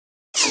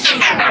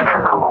T-minus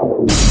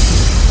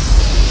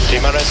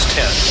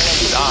 10, 9,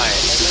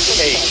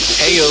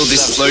 8. Hey yo,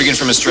 this is Logan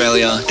from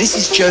Australia. This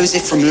is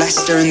Joseph from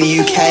Leicester in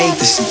the UK.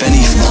 This is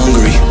Benny from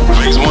Hungary.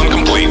 Phase 1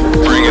 complete.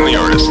 Bring in the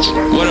artists.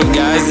 What up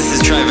guys, this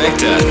is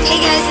Trivecta. Hey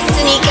guys, it's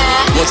Danica.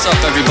 What's up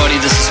everybody,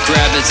 this is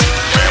Grabbit.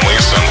 Family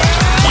assembled.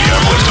 We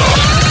have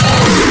liftoff.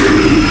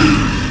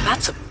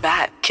 That's a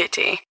bad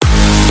kitty.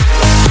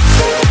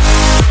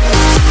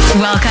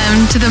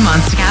 Welcome to the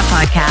Monster Cat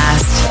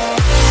Podcast.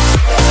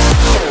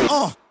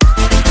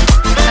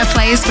 A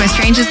place where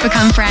strangers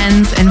become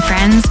friends and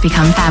friends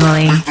become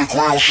family.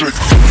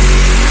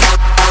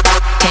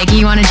 Taking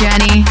you on a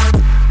journey,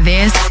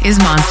 this is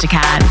Monster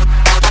Cat.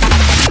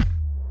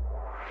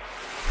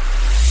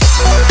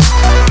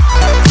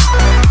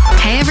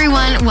 Hey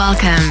everyone,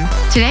 welcome.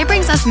 Today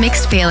brings us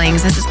mixed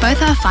feelings as it's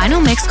both our final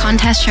mix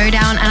contest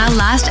showdown and our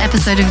last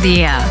episode of the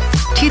year.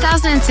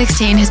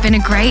 2016 has been a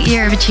great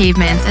year of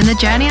achievements and the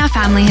journey our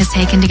family has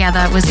taken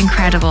together was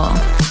incredible.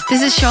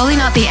 This is surely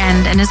not the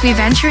end, and as we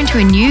venture into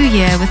a new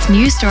year with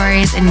new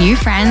stories and new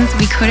friends,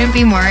 we couldn't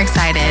be more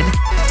excited.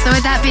 So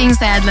with that being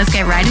said, let's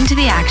get right into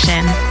the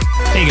action.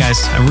 Hey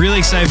guys, I'm really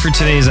excited for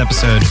today's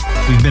episode.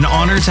 We've been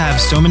honored to have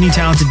so many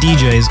talented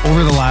DJs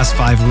over the last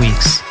 5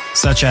 weeks,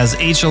 such as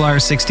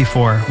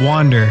HLR64,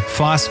 Wander,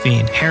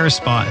 Phosphine,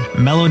 Hairspawn,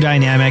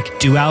 Melodynamic,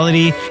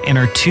 Duality, and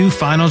our 2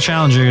 final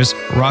challengers,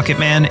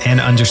 Rocketman and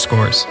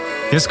Underscores.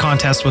 This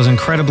contest was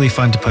incredibly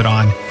fun to put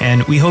on,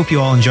 and we hope you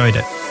all enjoyed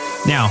it.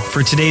 Now,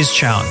 for today's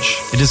challenge.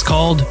 It is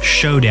called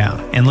Showdown,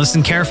 and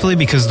listen carefully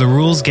because the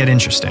rules get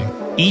interesting.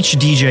 Each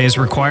DJ is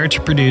required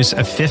to produce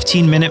a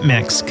 15-minute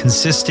mix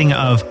consisting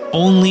of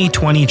only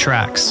 20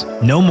 tracks,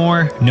 no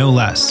more, no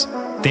less.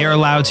 They are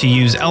allowed to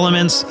use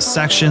elements,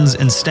 sections,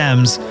 and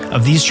stems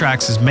of these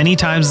tracks as many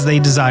times as they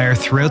desire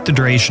throughout the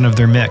duration of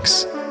their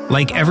mix.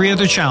 Like every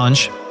other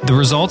challenge, the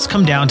results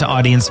come down to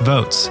audience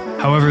votes.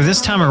 However, this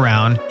time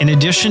around, in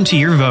addition to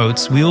your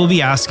votes, we will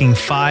be asking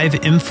 5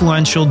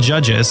 influential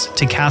judges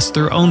to cast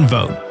their own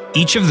vote.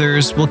 Each of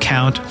theirs will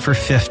count for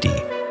 50.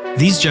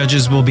 These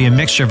judges will be a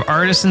mixture of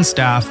artists and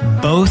staff,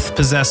 both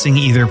possessing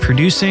either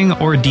producing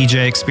or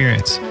DJ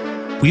experience.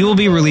 We will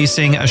be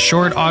releasing a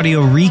short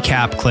audio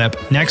recap clip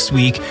next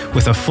week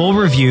with a full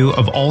review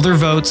of all their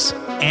votes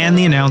and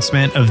the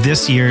announcement of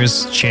this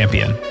year's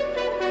champion.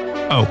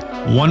 Oh,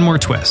 one more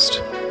twist.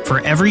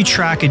 For every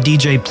track a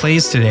DJ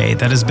plays today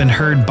that has been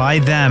heard by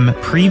them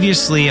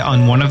previously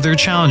on one of their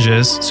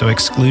challenges, so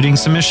excluding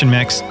submission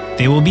mix,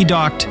 they will be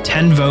docked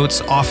 10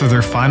 votes off of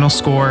their final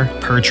score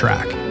per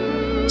track.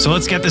 So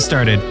let's get this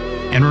started.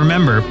 And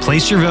remember,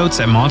 place your votes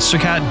at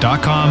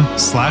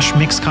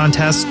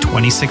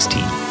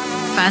monstercat.com/mixcontest2016.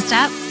 First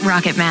up,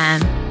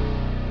 Rocketman.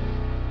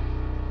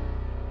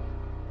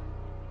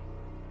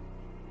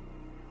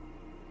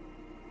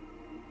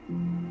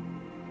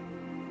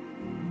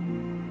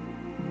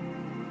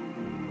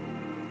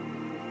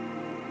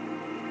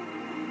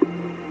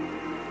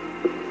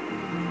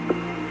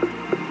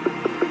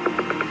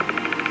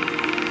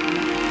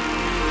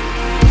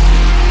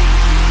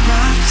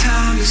 My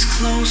time is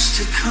close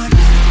to coming.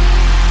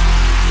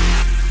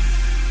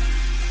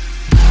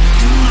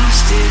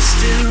 Stay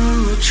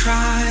still or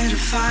try to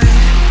fight.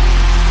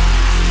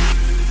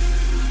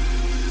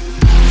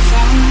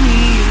 Follow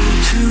me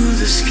into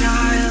the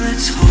sky.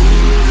 Let's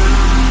hold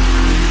our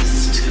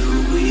breath till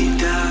we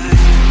die.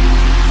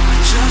 I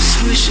just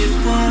wish it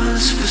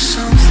was for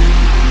something.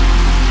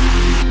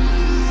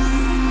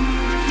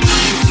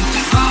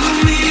 Follow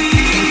me,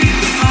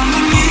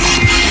 follow me.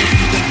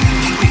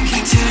 We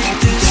can take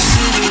this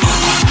city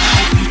on.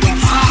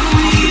 Follow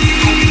me,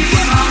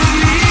 follow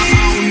me. I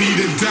don't need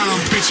a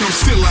dime, bitch. I'm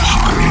still a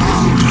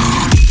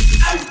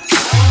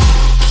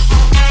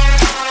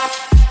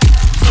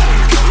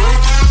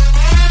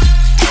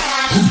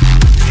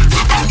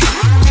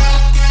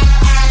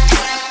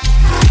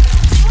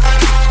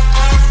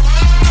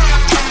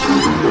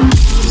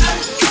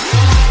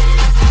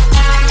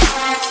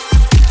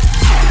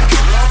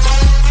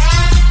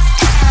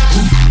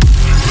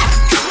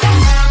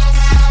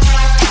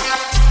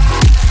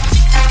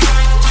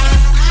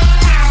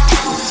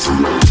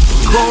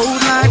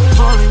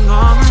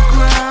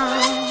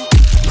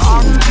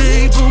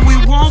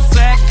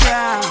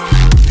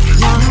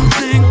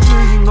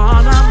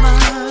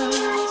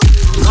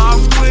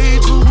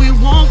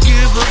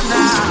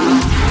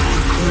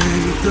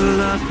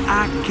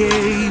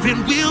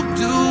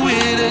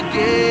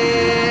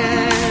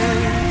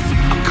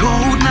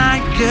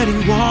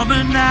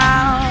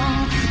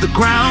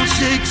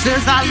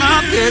says I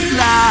love this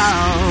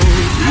loud.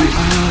 We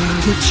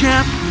are the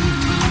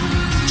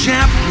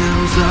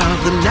champions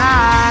of the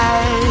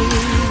night.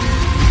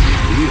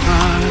 We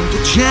are the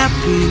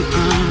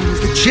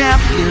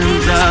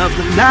champions of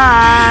the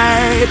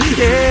night.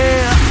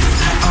 Yeah.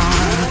 We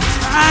are the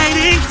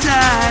fighting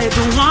tide,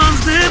 the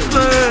ones that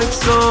burn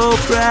so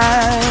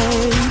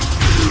bright.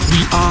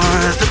 We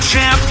are the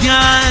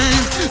champions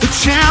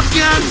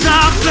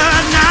of the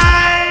night.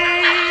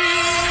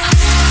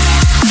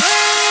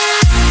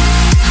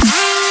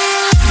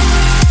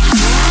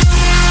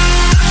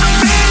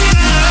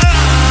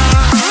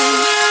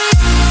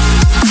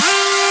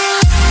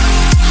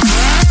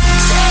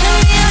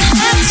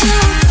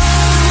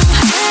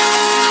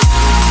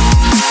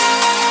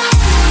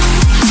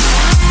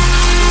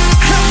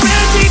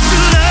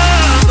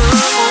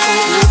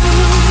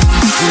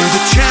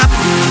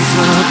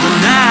 of the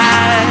night.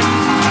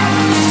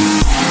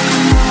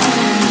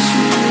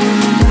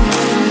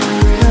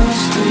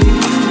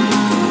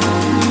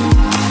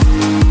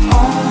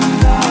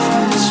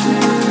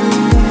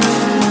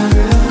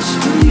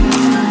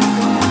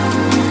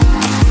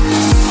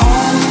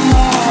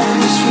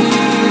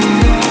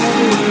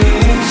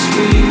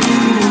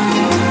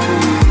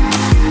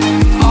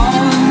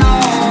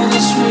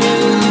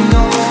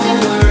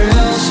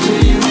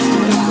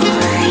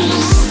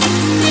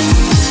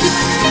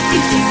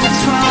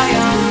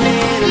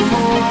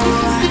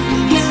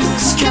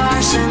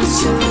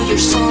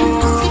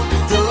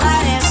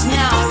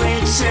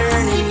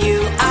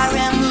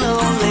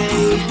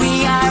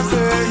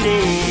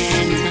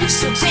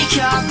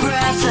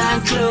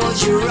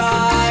 Close your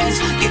eyes,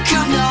 you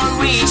could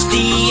not reach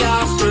the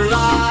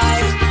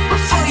afterlife.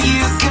 Before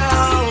you go,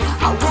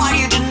 I want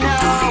you to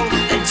know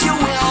that you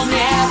will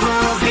never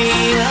be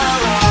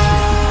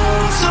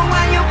alone. So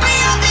when you'll be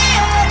on the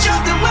edge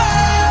of the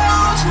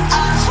world,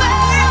 I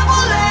swear I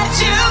won't let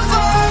you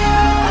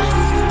fall.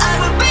 I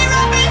will be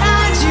right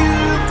behind you,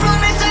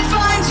 promise I'll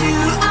find you,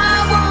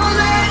 I won't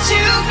let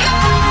you go.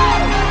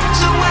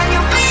 So when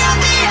you'll be on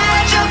the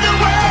edge of the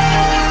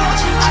world,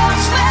 I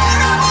swear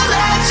I won't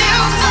let you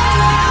fall.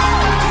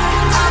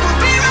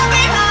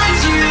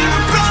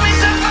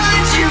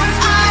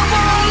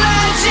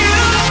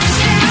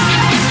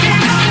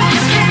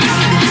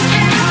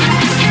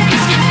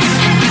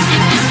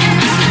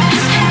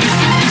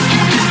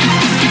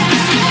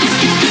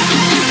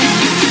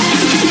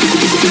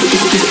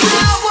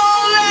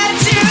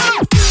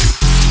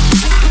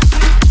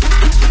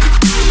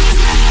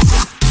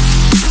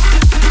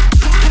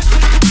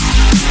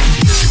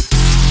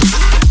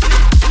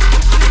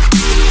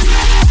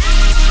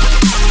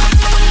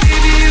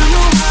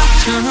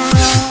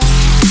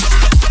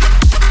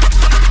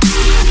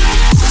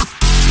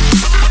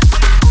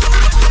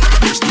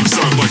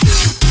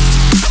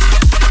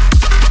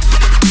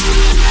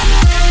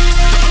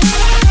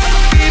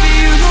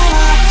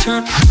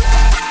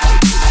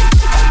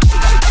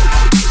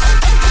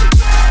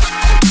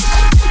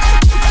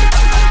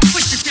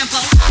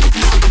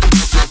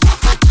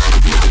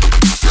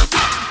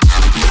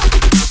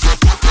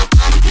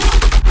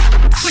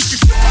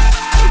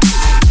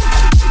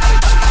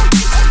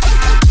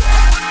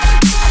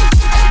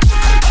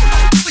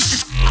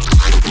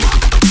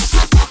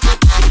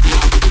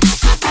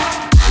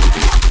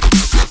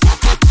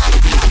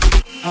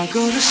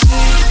 Go to sleep.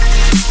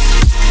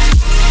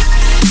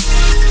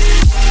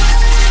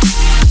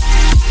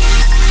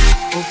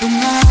 Open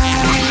my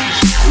eyes.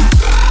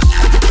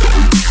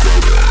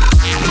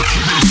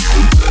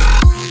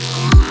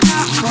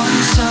 Not one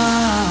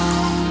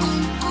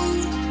sound.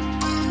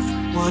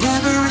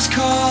 Whatever is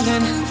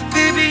calling,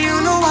 baby, you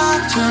know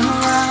I'll turn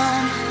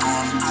around.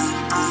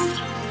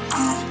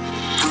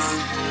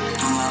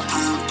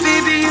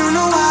 Baby, you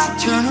know I'll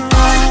turn around.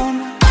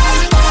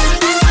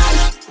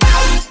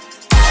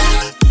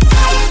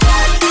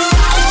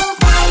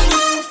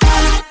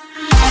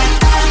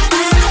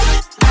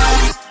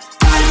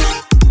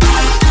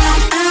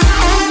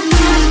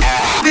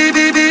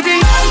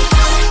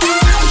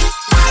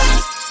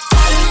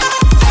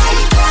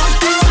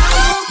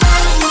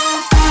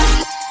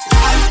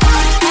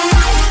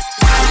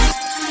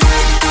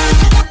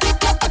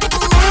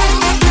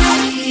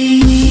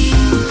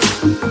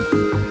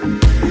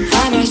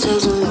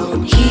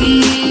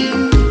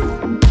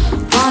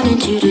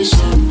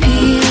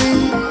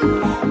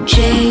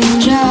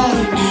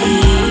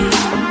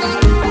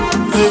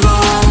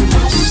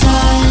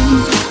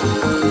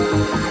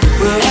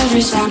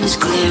 Sound is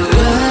clearer,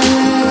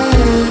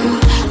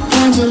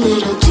 burns a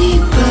little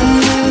deeper,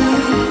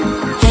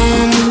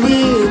 and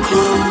we're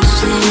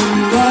close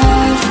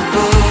enough.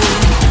 But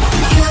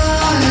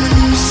your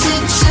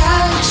lucid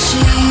touch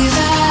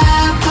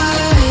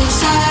evaporates.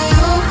 I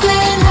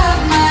open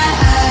up my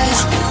eyes,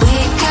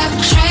 wake up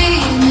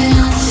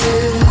dreaming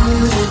through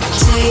the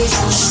days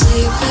and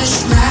sleepless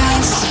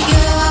nights.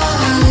 Your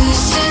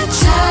lucid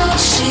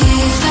touch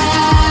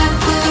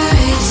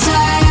evaporates.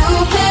 I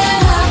open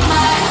up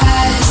my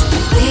eyes.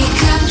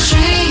 Wake up,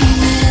 dream.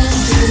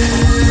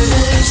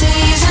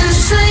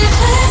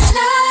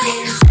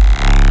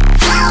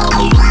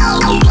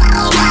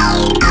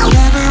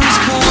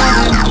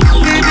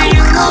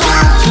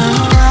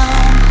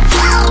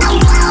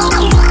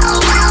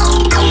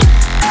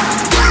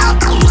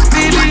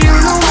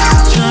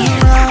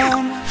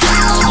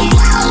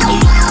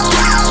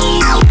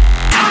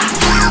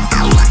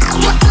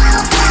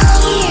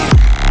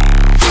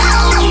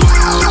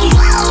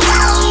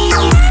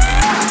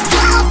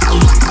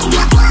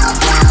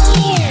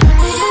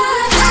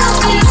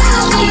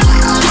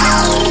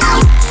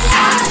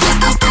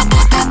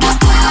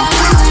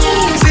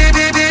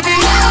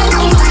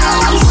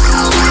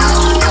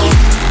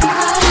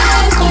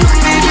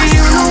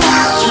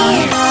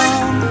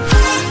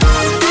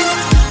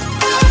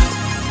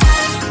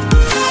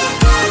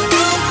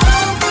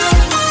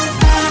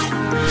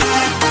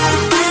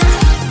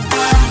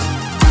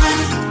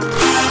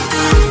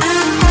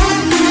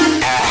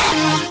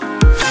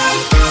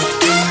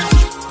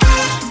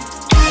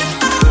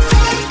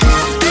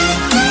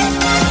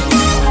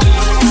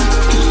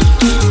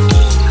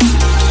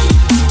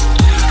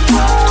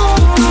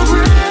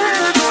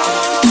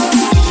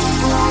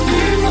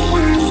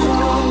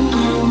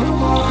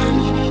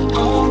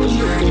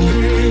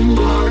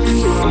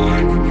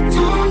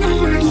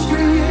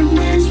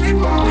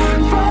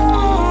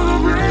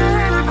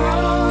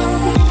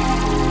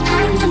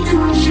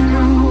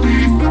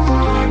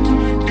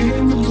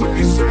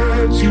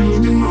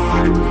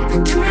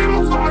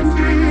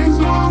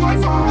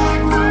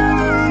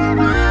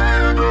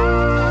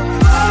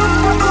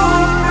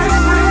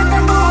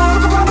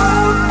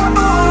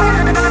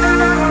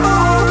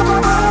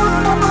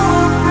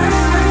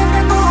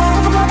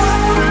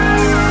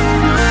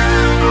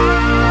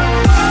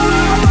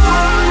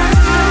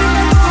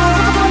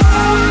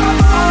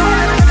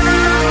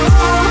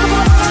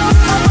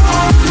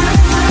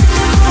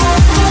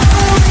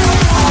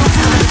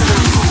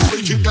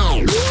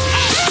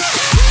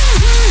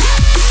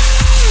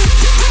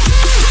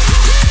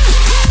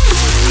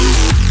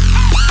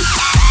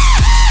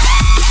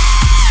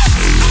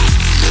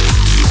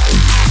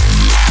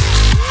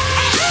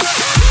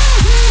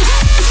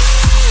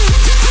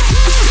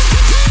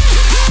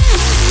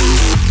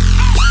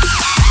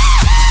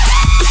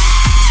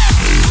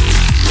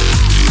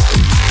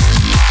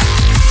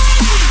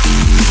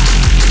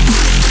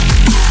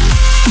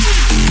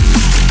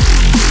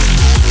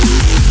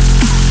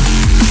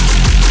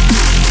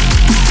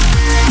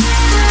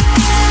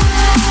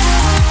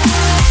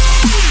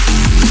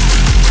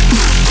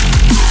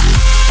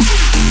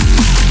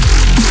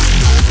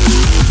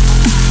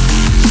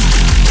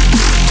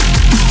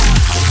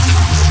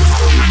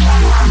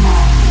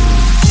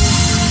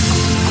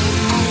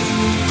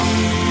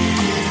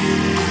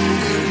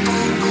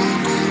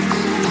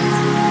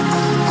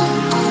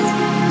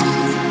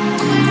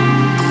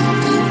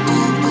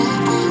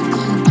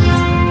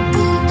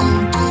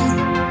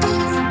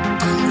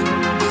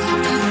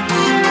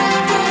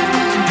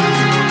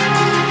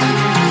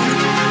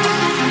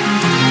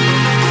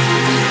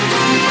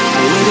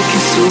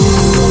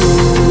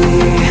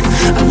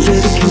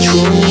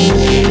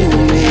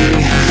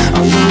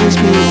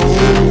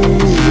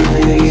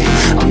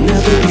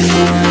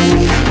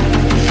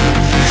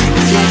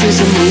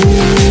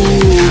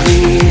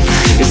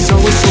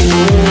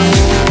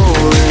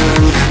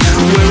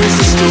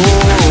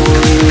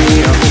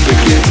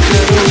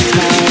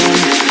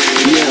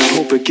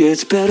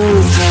 gets better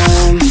with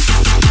time.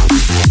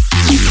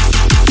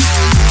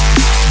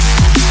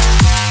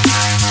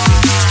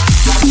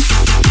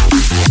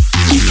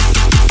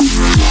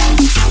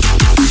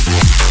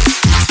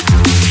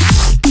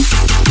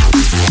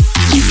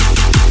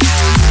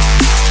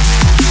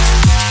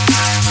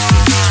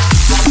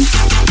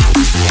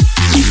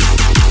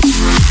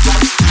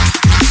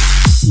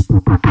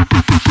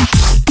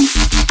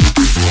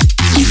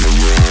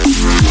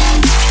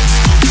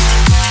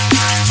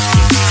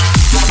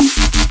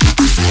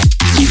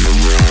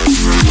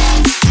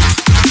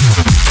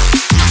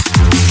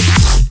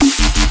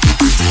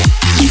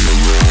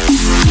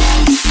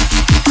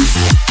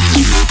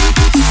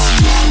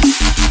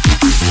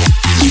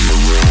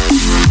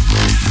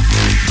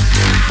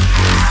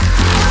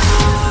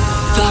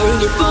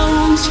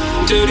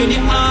 Dirt in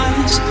your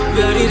eyes,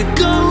 ready to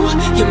go.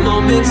 Your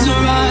moment's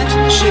arrived.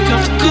 Shake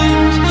off the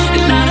cold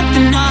and light up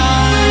the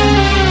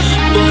night.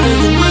 What are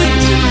you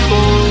waiting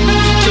for?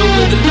 Jump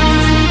with the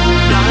line,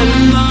 blind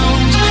and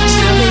bound.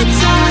 Seven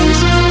times,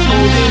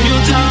 holding you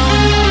down.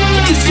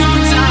 It's your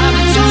time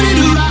to turn it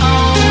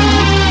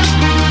around.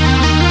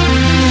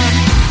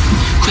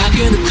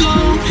 Cracking the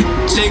code,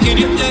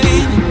 taking your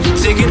aim,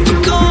 taking the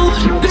gold.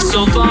 It's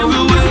so far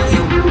away.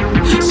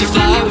 So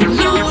fire and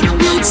load,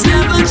 it's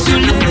never too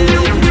late.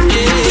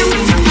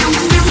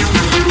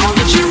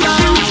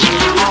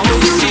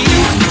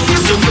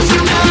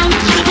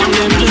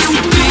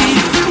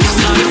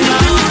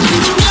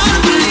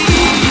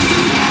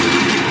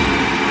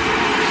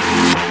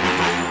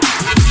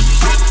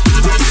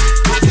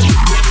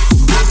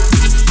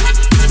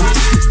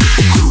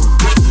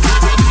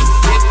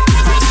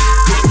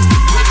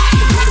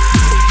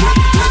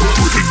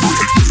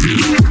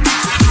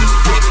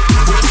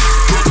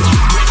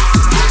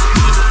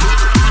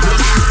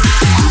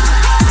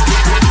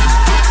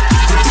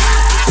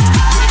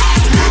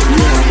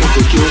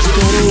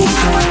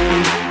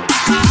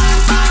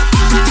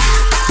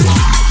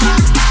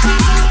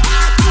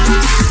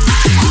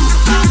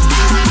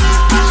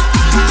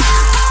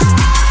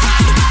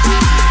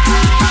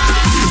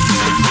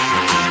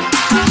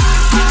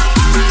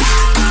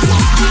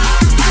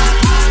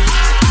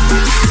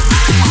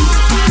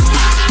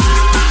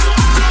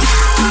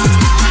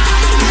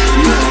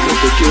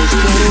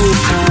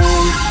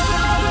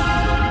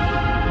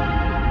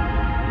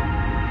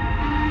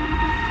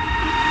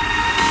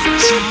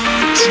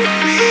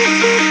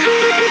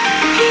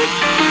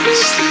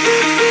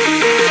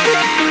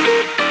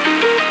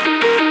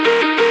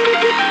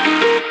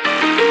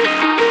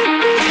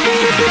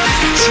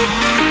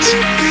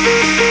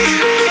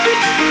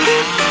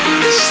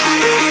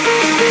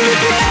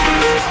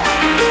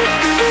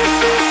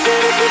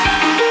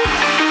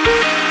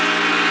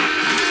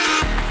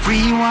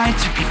 Rewind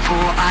to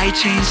before I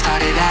changed,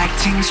 started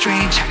acting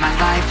strange, had my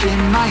life in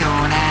my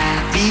own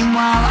hand.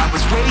 Meanwhile, I was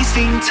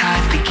wasting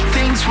time, thinking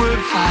things were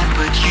fine,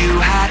 but you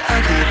had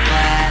a good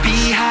plan.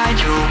 Behind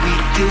your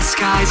weak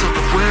disguise, all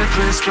the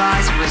worthless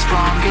lies, I was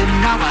wrong and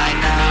now I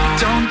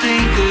know. Don't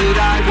think that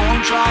I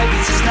won't try,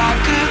 this is not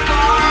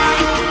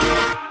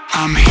goodbye.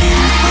 I'm here.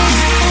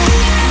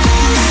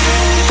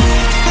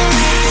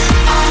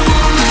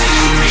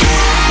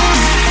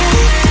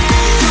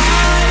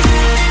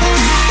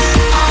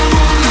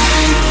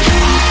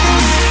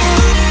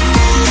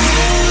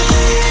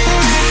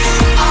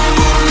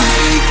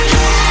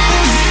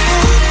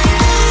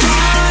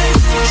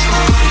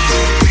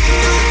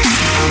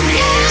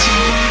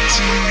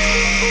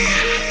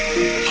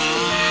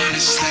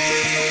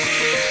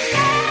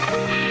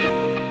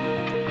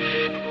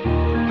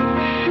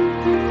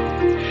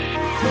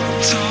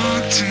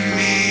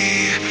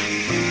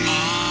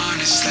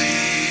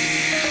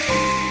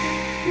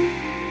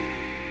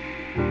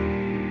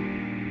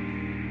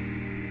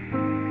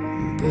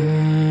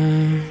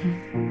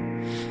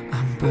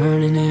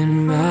 Burning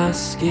in my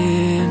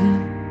skin,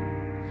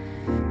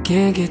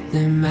 can't get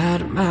them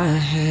out of my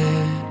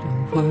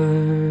head.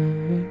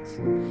 Words,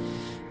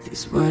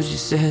 these words you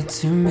said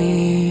to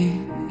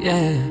me,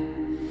 yeah,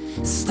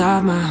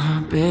 stopped my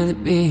heart barely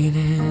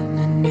beating,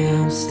 and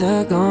now I'm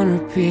stuck on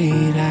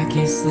repeat. I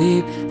can't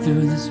sleep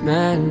through this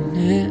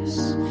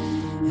madness,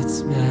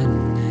 it's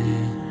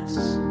madness.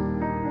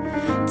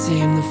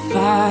 Tame the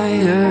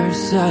fire,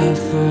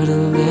 suffer to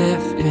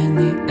live in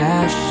the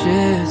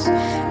ashes.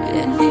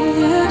 In the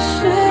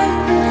ashes.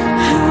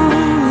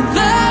 Oh,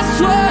 that's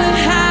what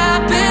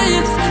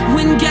happens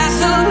when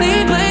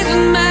gasoline plays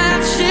with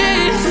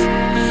matches.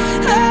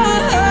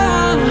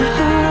 Oh,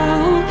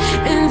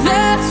 and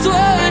that's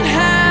what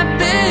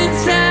happens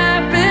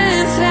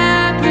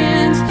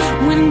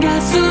when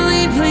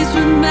gasoline plays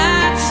with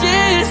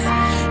matches.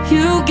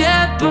 You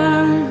get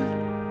burned.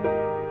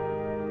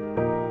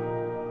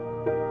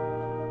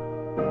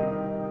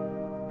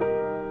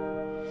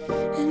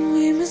 And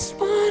we must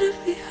wanna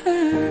be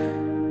heard.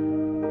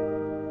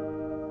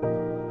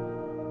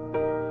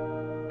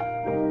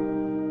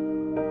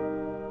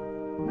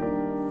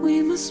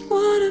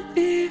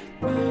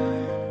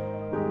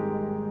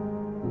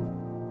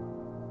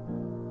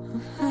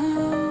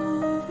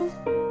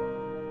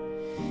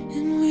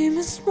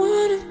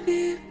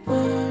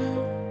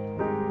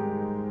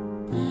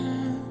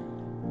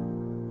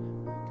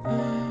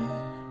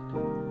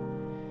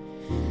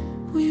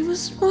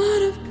 just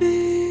wanna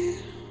be.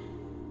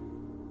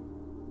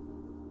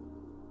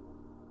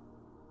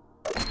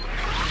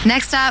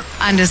 Next up,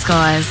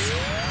 underscores.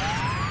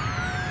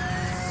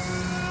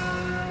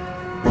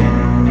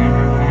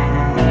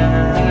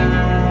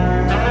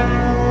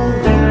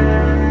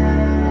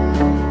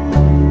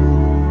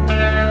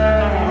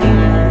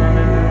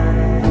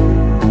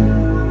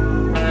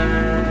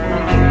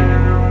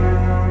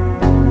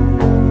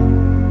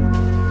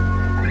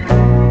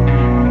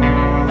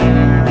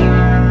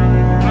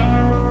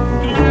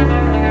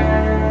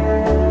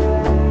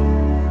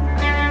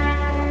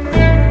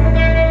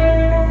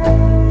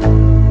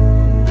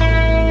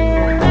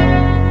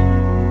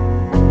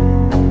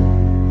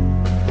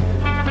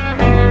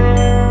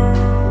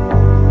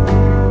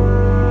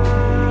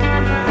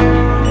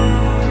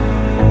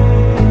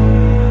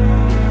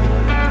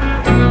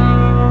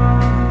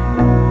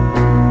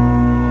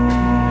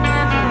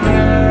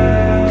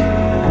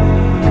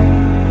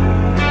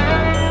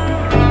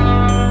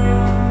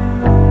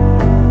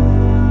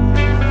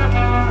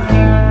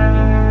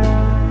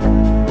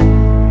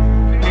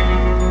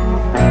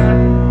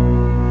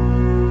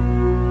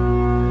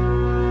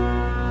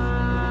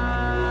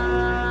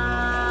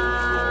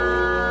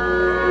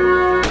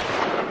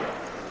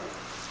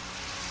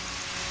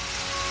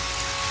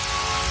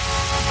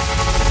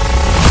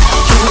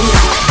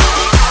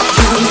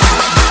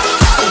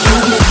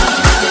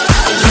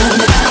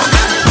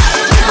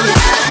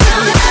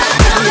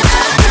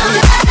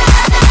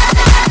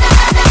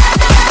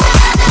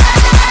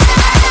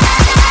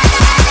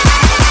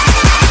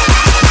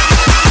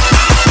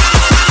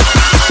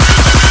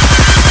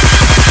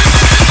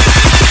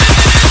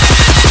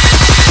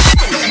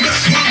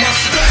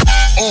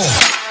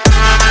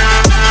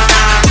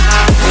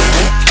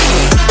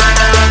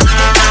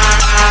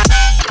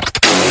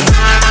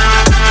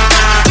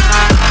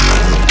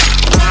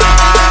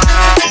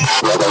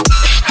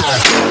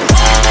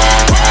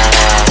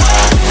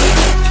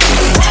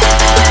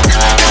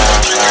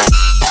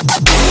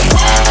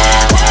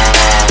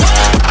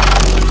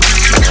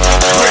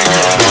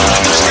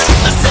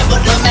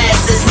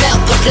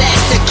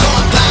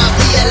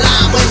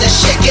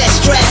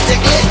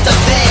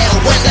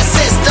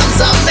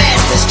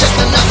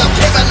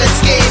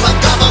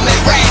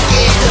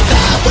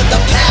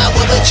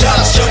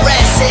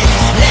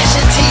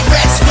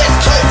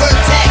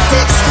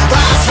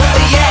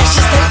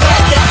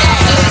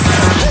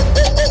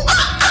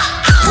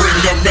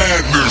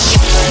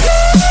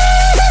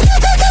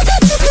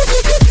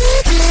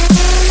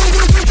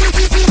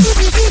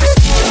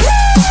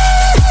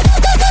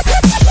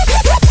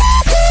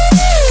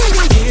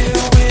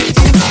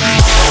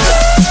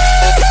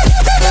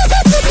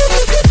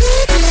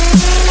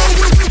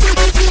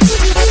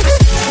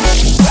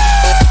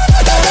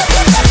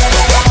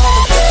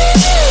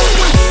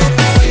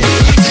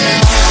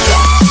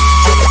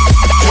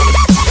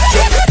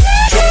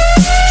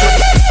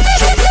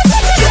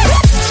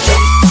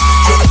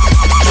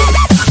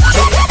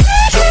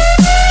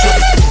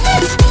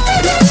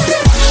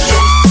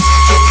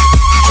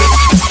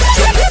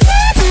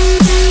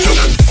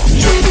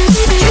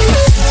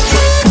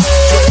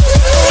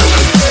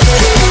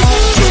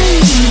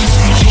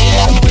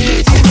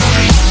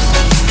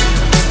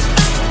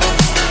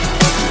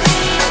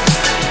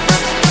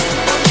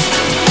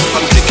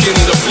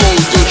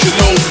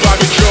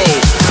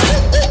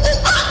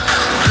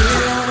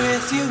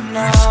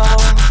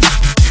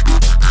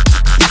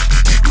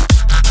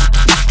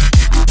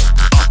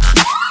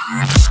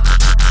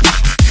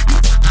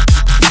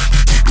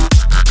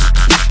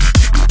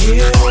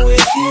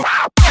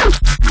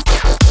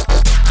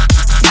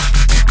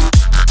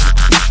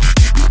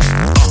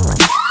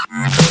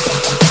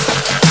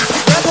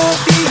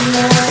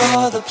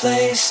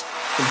 place.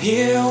 I'm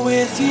here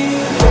with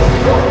you.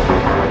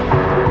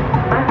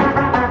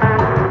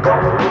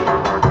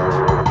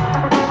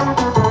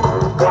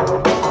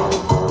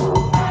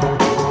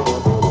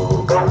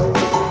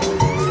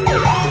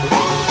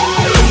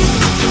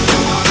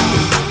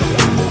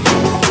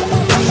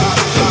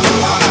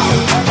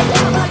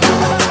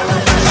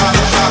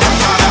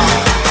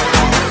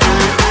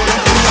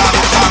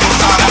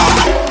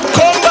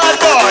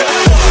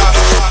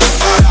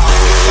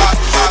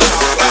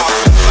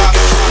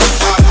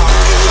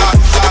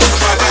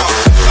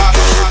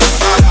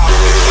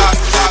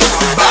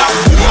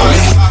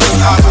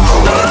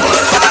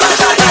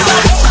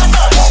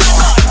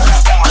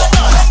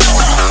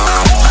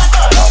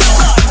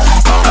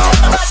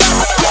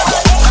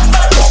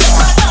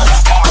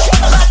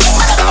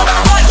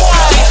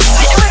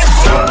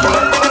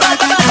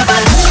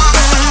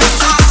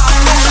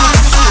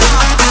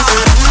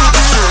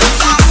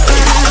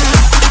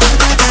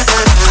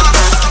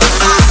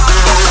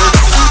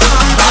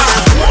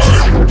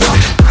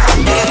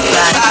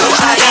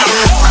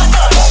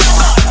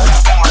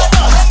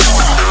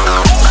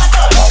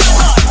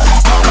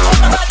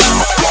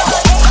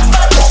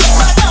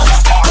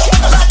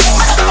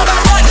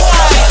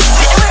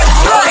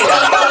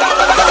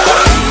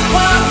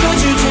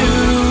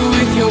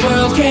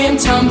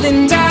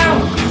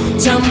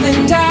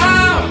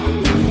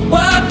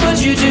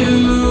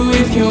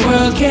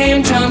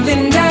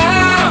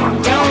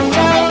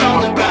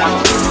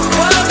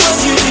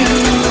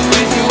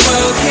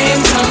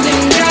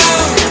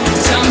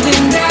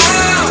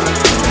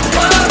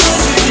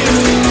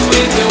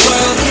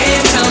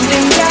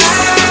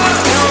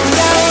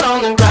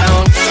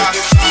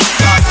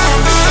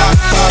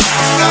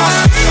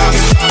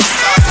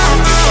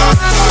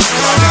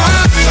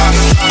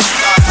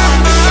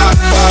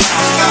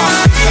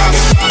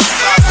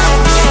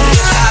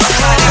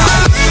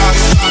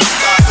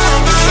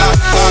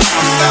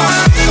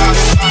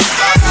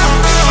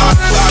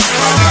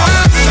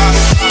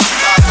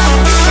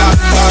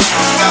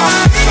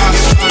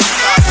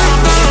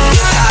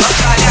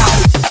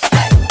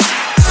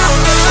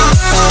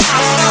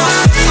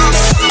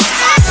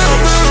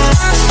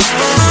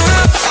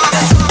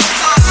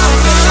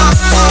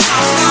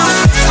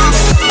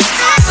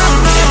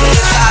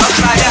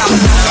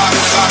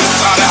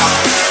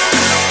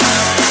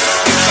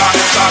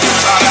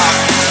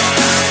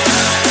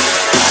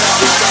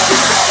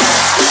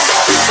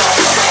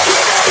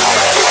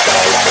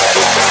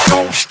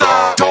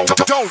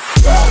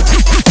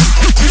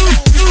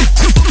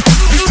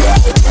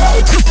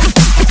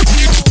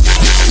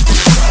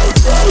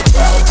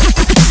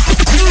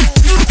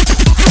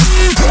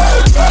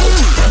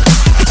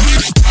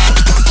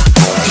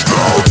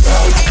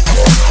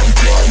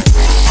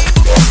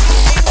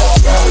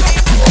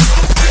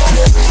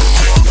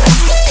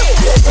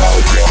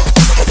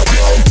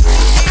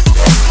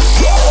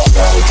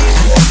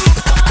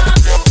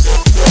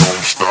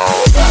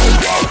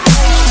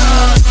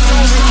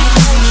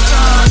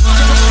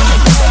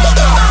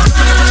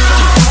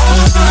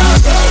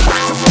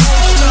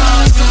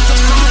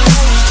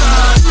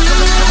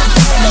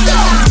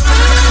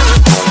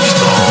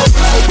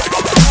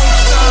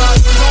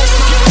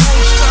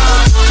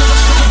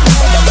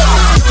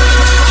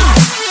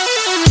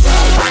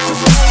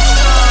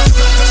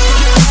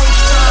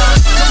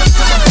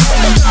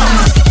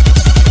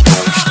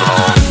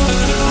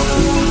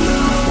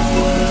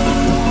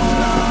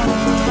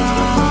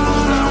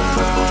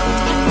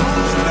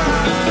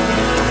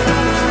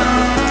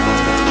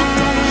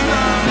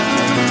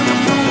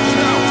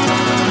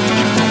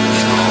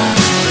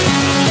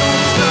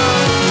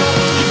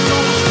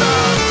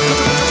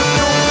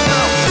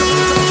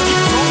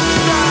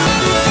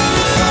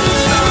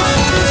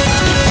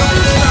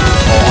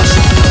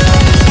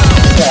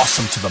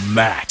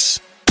 max.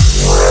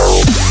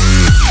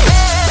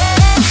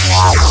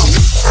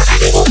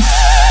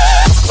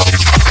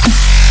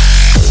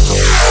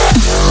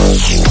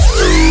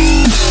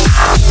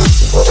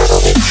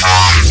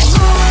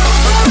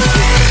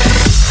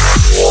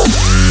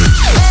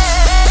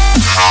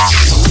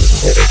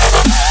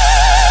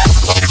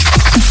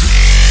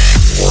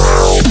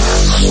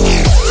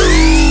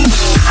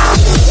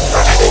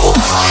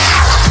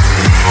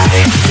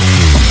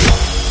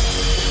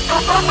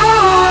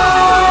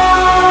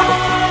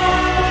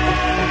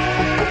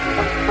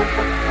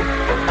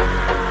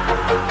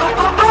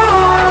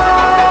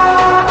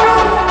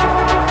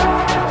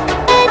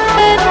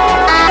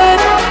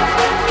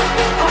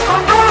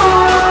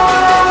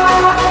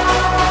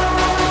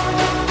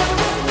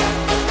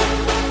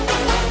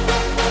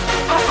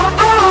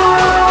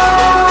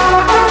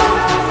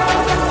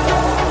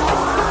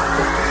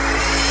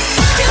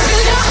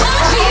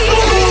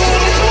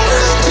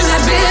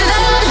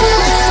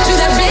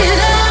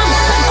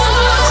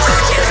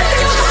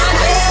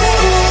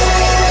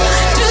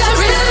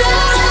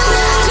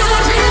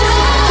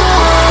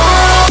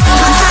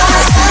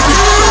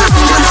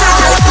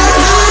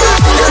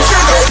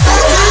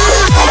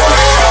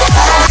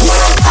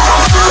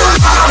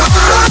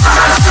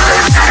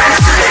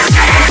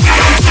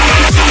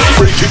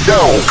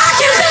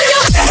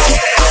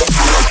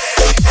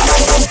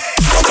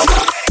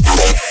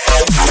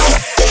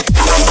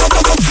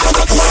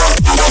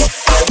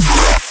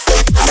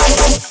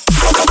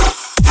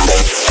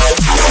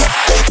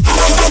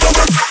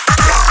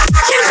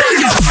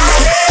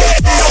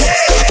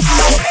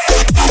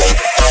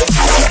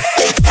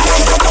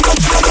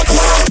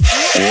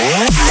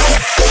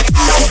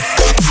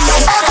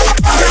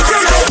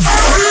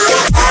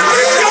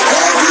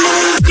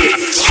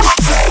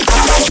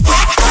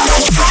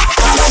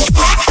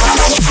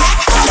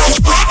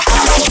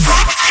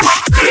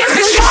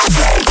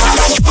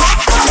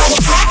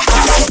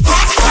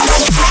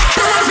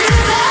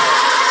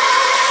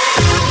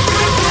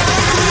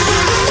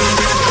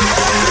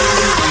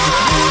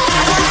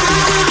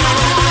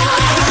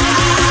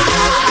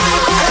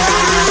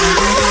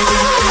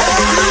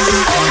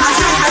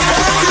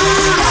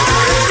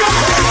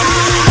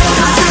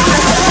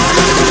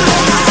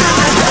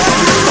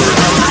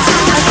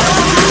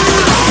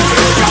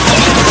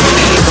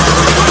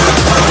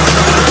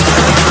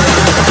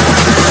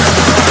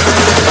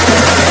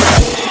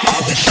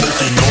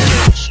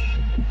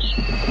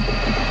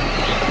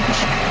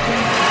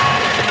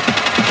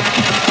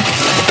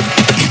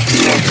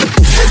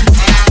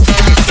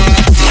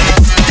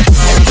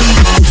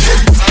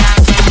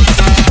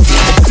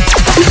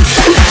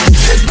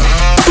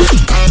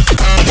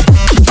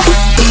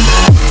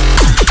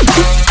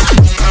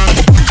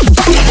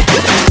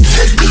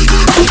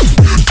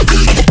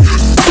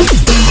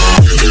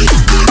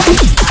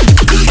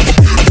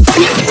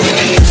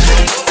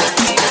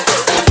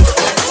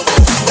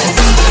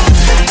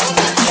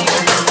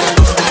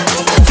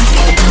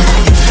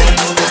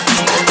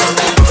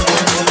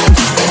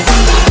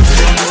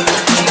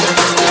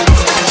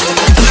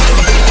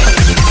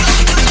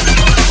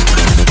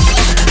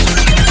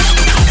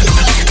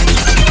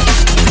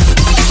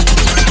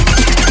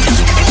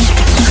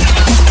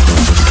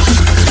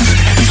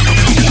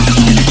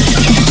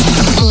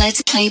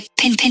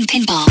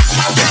 Pinball.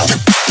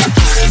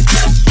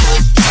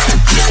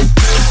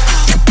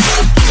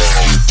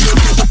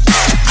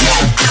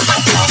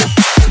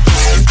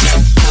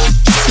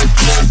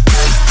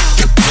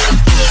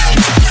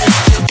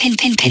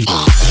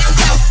 Pinball.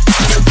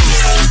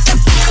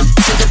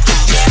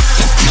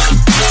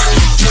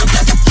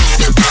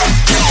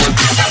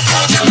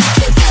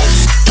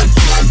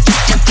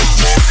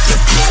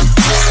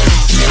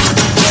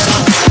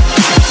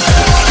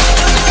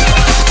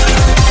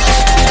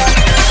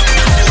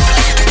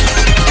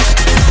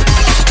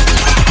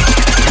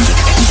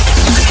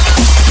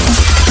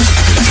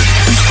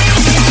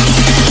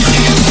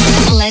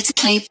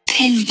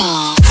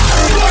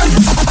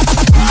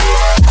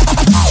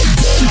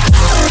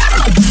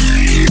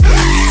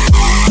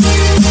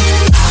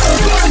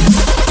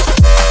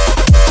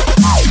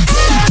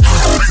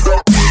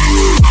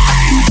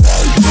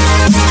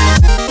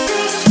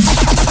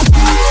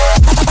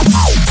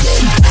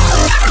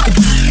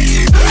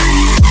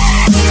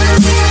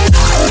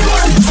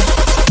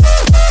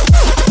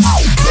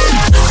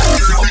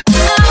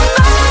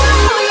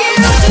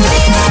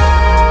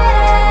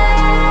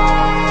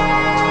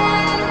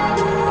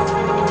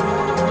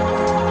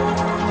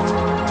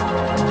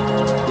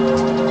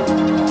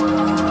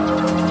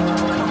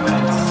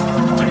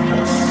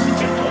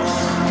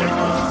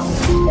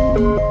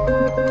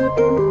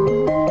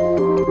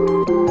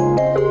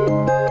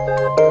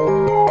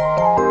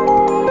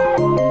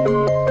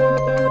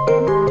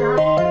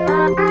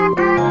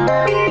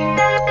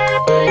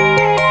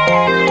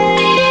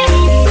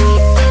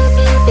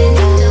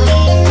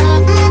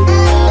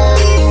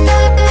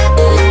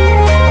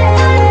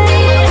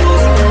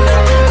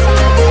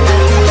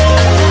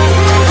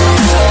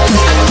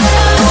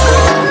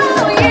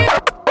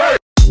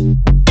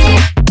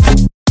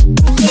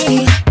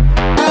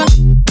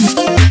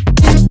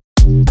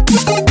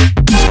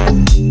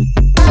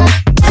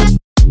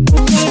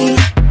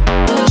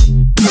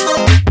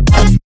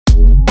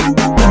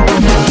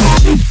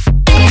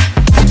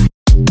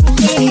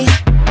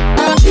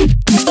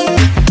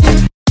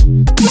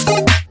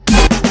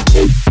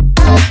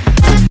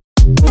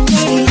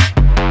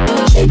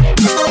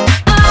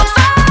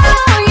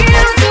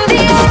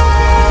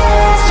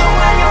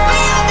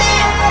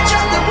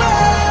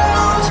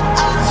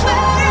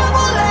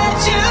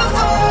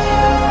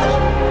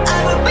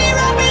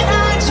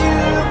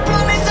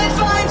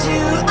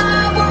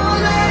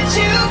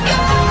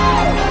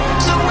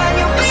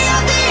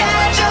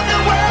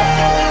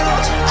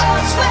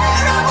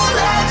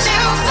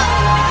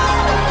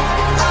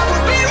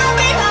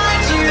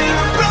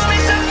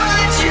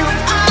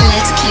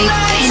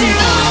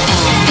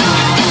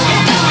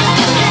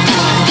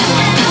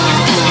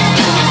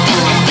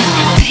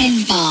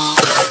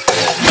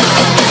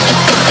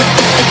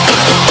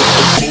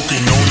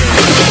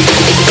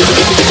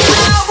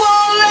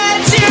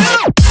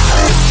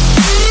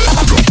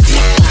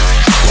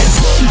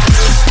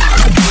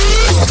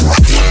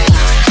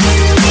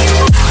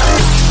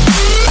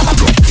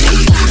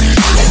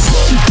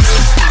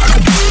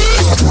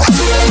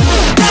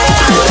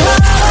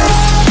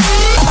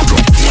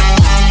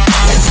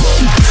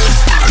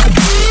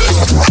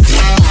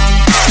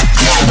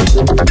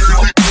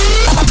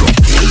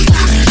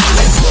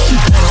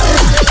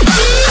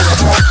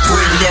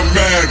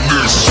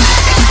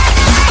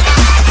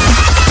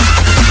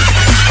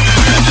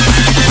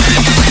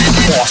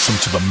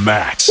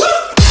 max.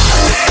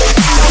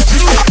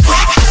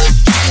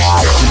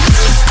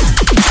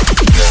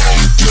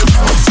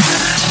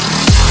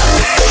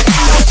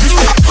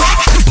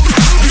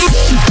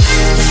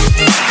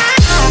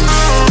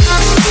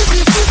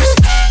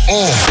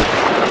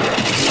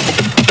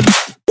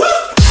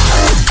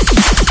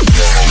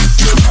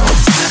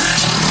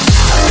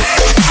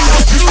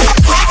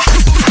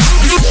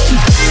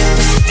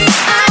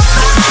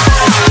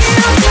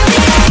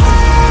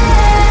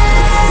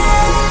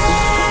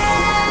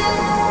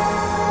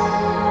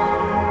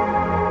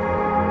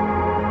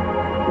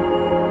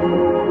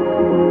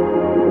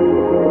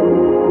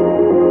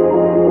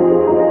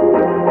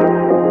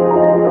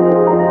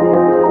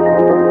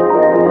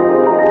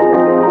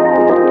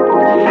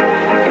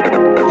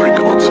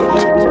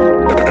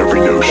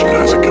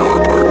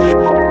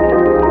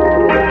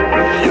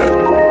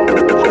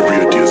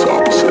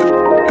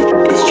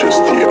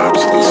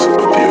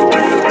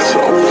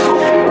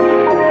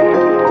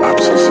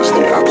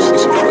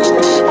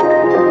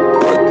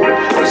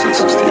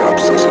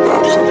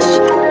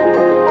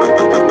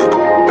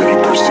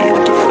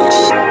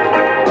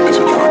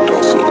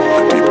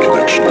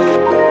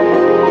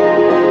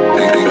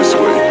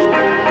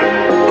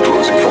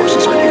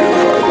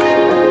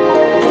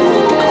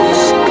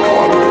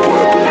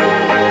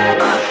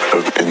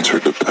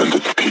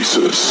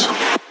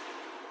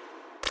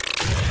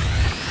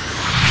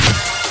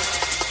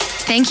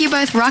 Thank you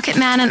both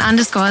Rocketman and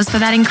Underscores for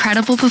that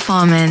incredible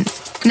performance.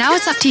 Now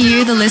it's up to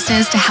you, the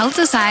listeners, to help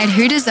decide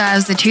who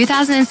deserves the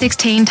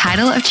 2016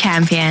 title of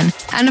champion.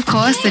 And of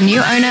course, the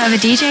new owner of a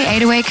DJ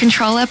 808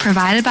 controller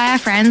provided by our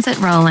friends at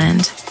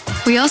Roland.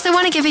 We also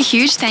want to give a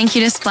huge thank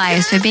you to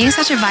Splice for being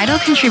such a vital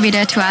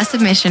contributor to our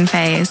submission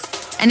phase.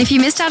 And if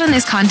you missed out on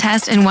this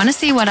contest and want to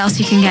see what else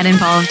you can get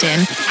involved in,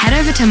 head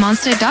over to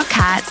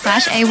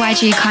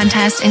monster.cat/AYG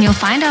contest and you'll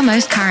find our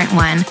most current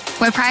one,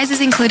 where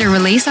prizes include a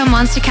release on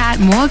Monstercat,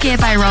 more gear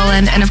by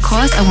Roland, and of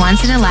course a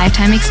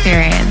once-in-a-lifetime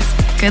experience.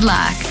 Good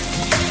luck.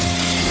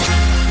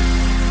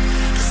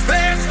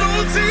 There's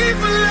no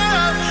deeper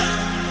love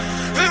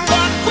than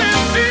what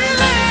we're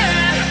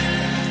feeling.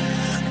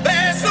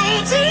 There's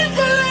no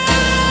deeper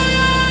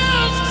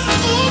love,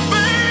 oh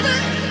baby.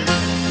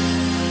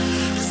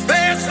 'Cause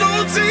there's no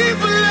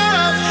deeper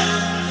love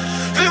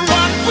than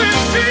what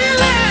we're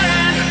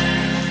feeling.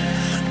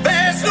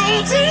 There's no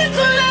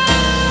deeper love.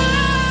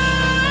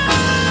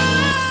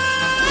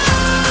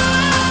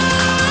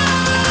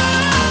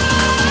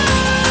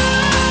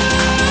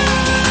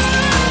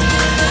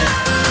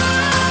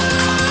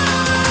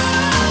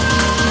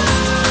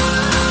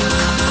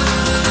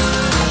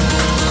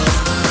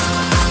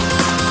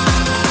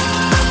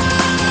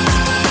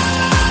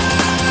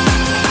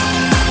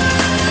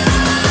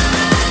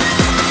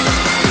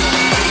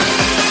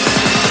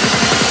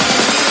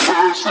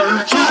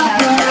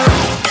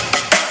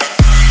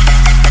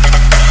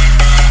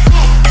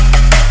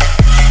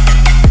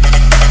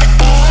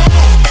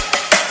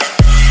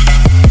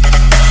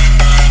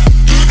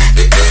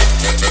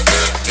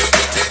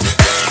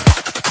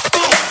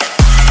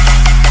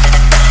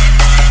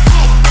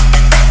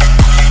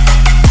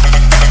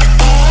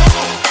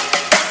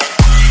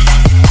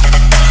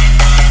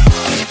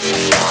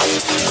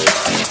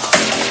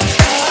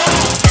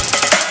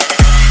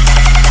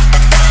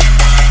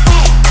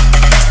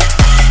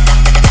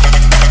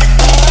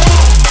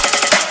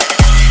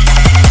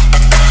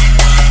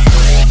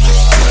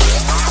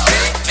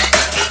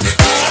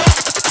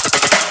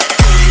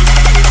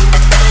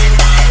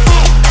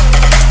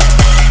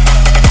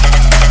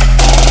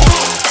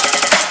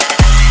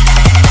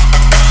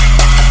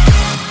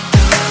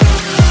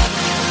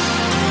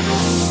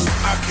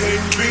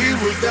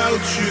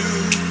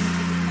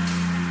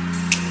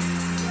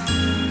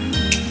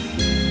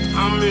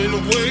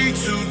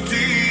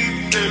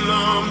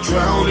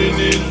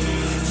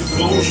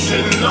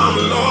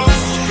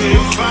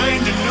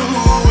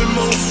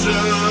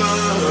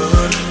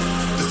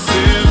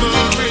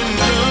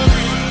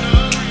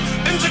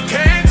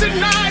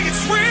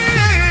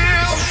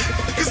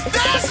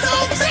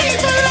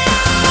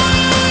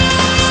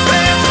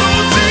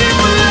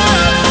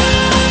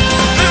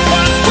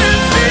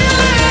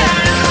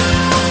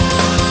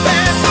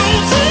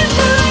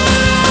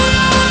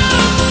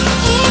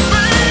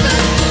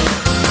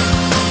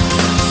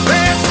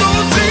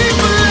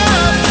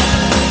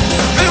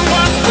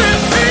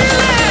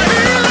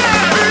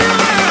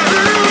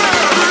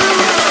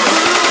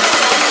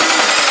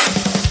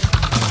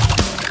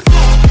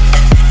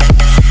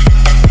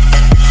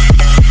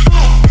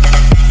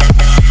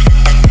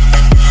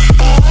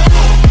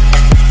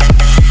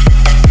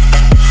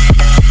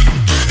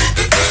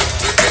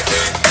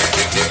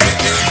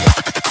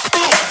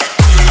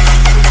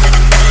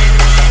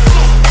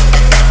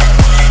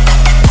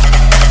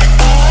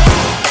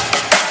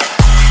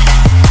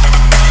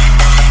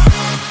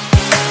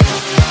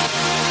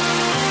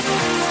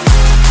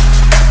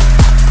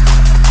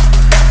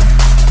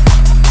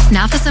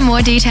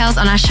 More details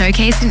on our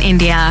showcase in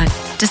India.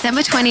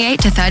 December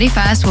 28th to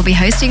 31st, we'll be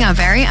hosting our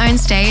very own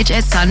stage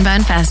at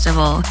Sunburn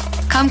Festival.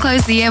 Come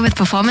close the year with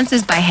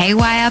performances by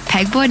Haywire,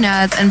 Pegboard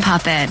Nerds, and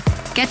Puppet.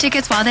 Get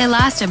tickets while they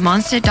last at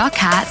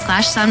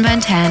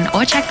monster.cat/sunburn10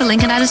 or check the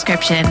link in our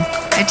description.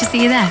 Hope to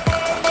see you there.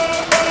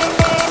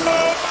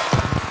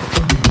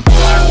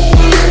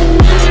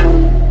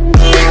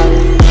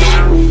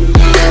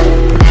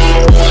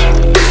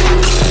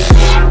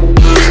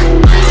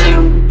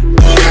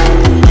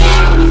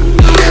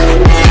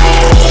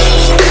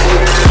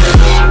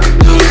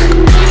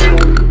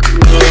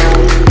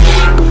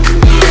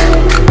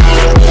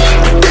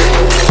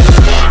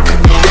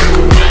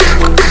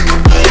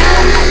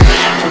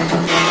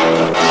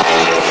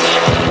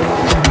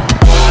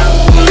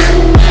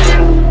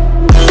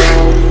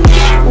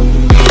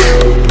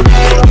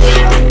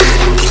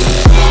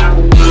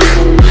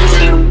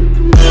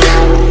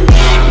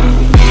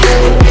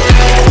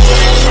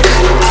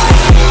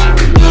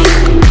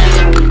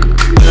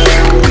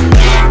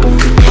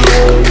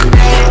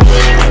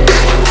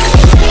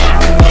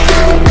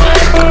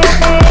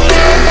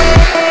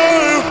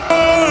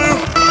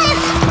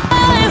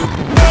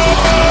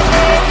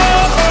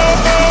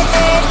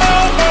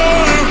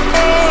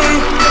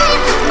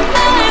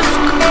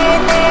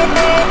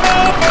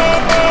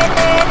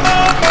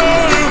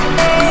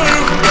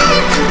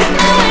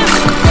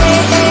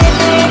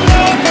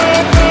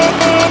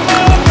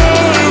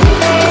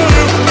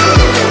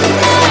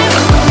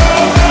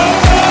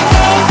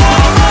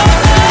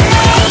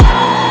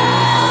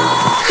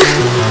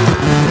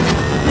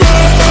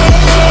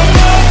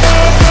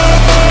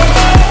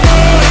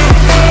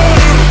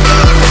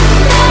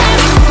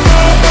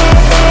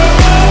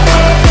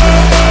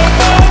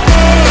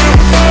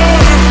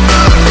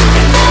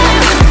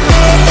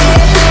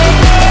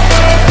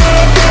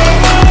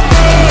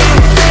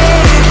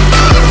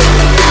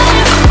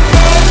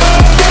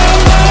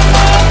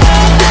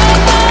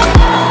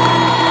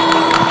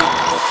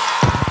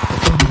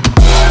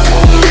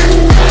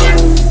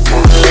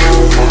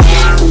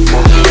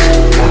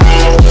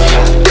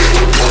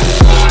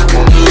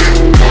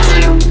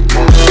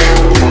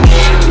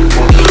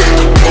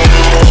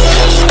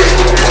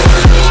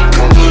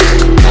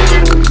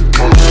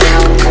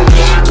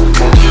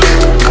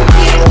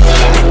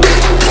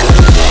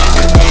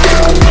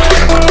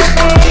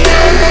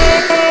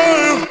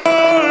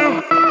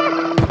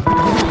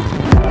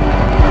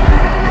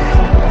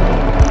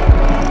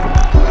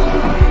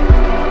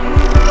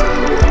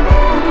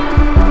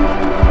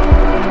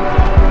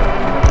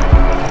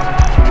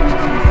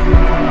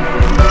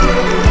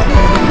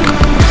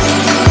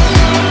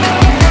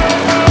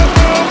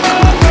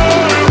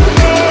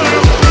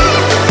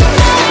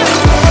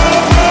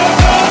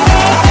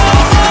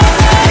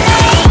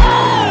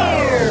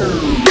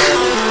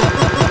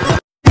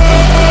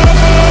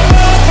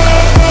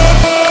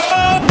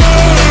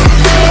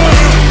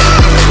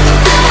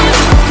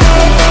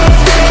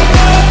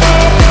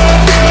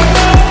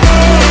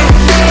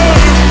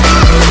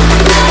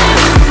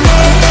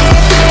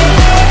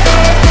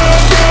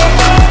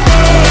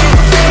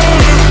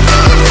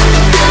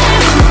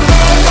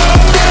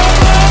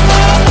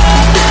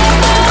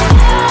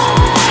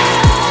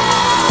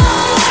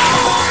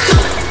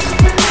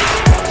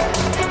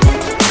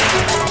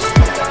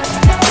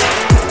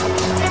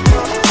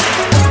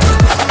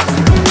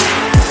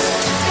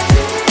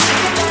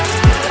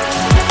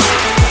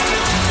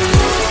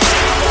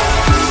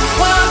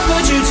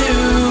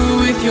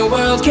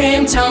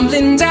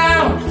 tumbling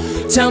down,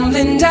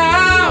 tumbling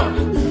down.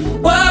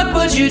 What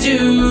would you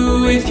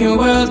do if your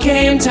world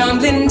came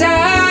tumbling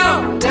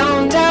down,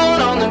 down,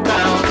 down on the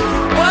ground?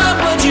 What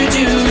would you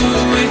do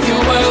if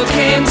your world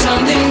came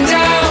tumbling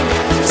down,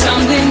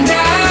 tumbling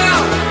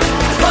down?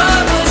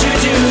 What would you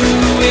do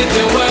if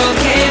your world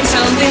came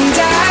tumbling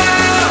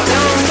down,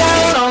 down,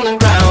 down on the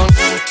ground?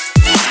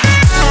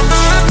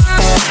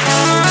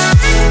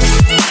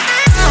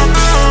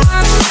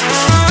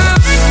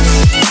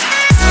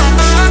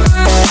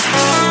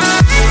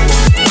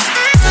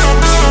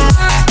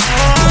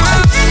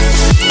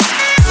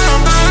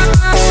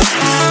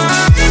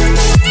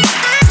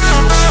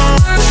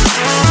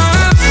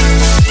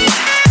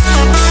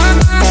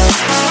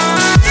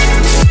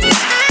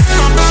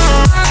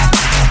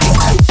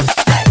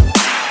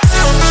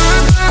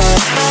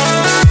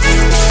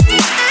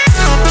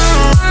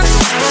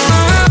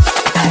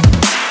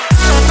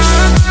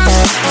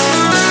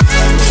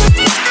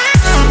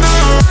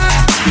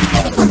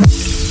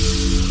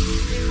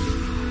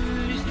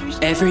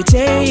 Every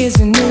day is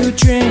a new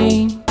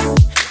dream.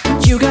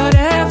 You got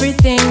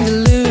everything to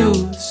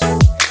lose.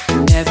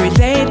 Every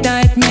late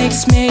night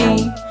makes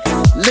me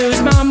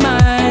lose my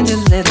mind a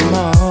little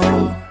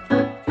more.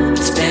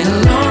 It's been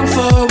a long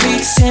 4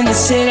 weeks in the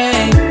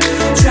city,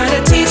 trying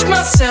to teach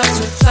myself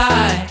to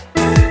fly,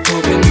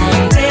 hoping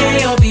one day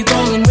you'll be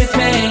rolling with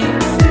me.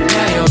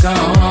 Now you're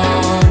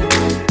gone.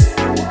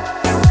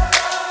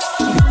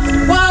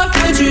 What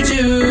could you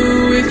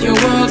do if your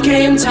world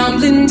came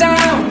tumbling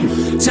down,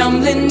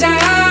 tumbling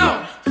down?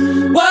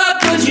 What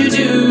could you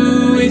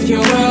do if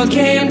your world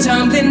came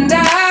tumbling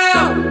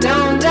down,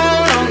 down,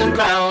 down on the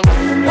ground?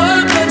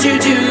 What could you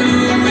do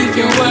if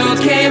your world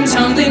came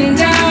tumbling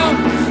down,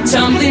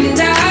 tumbling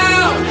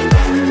down?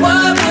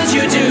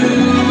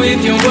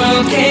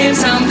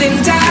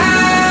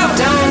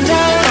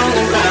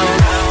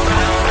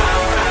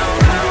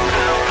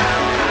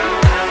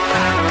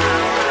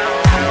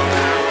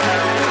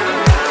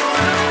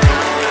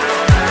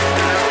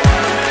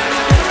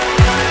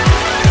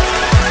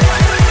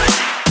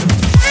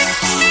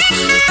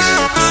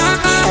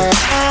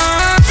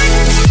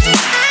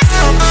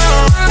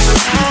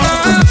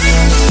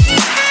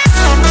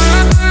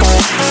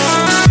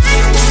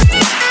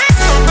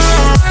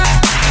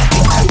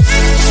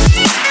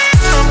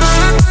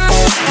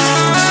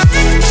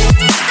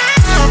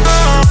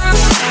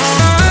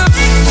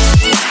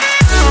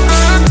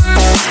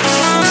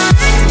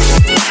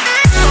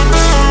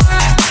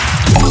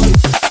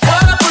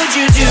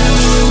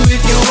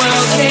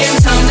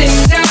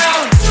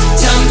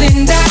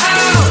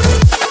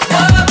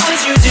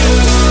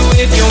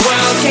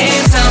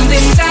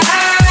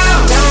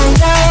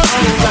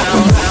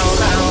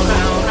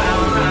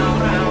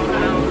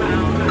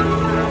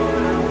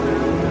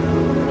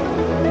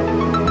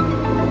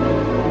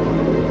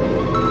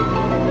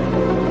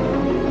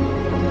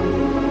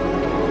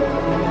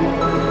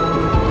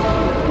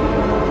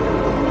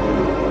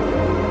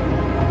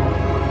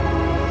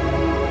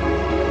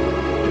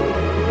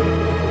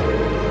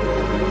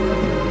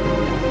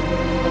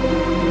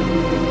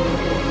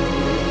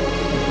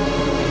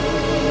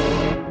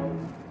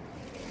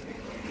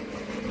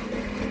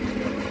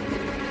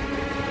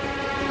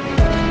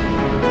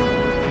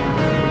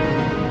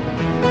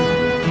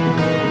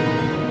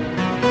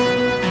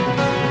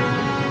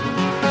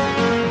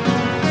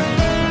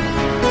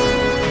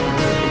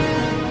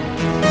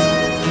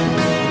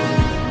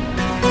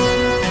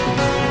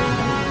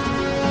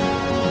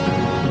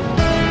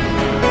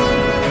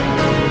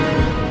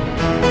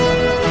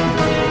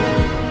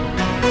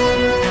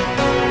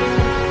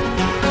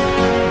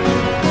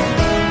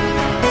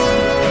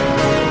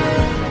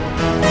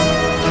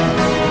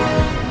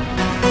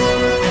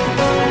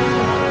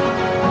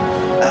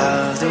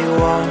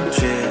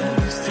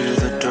 launches through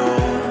the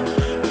door.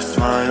 A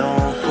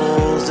smile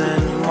pulls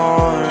in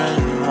more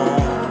and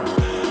more.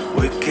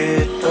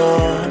 Wicked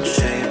thoughts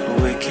shape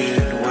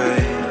wicked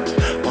ways.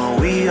 While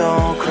we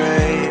all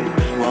crave,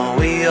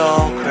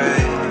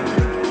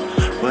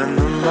 when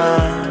the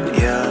man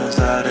yells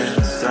at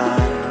his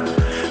son,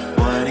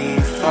 when he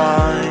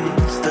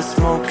finds the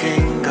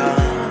smoking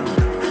gun.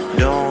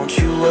 Don't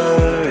you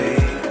worry,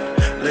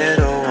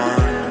 little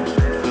one,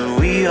 for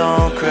we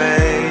all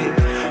crave,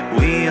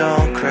 we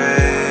all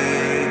crave.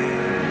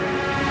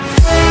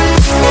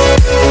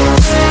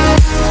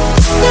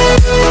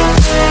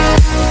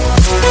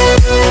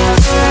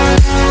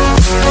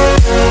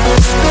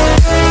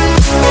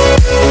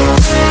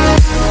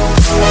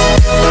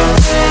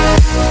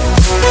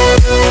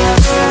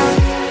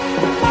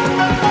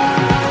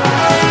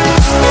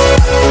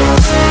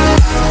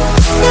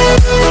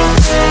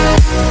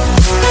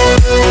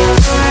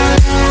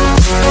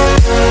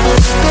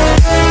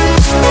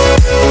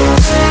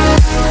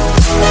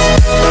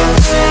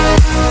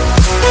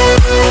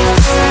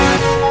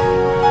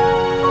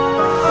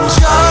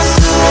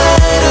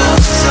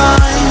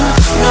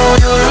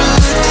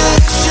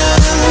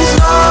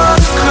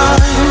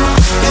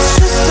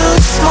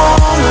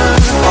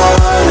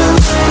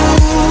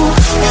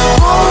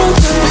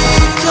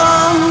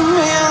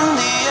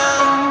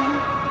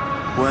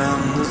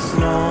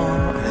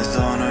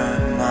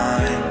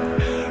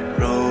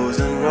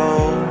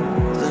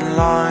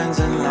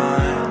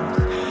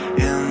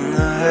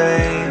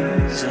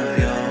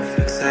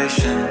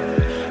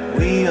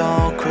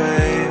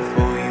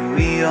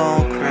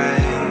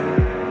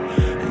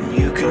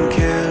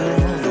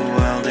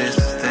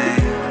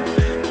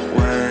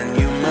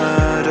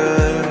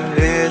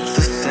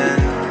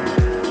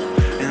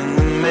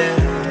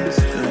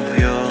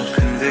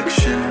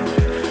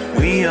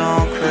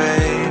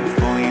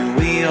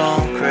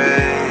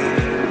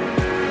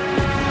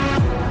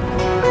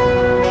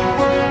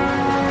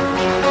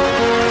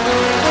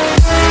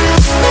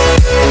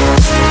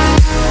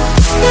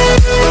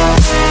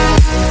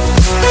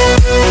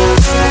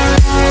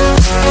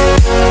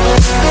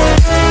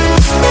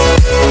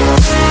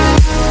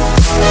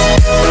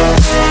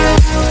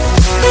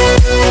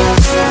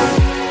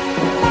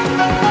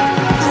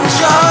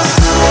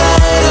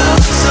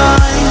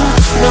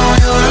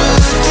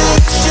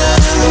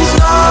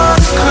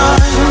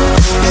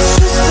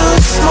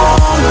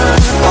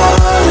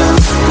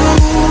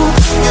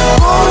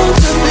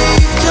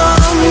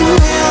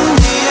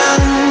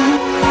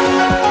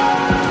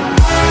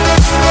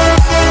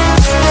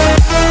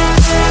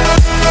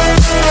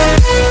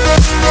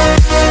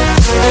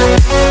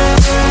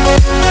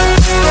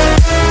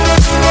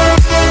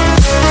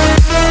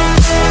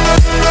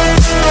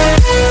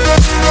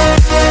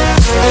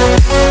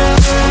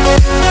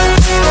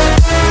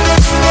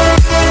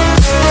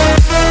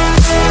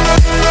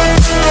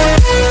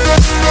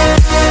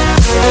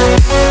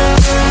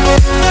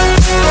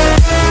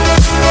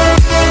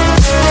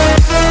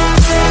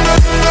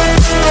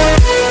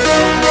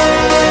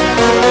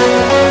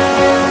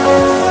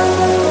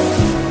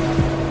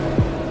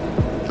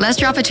 Let's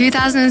drop a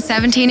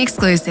 2017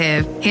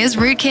 exclusive. Here's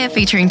Rootkit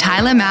featuring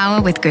Tyler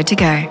Mauer with Good to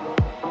Go.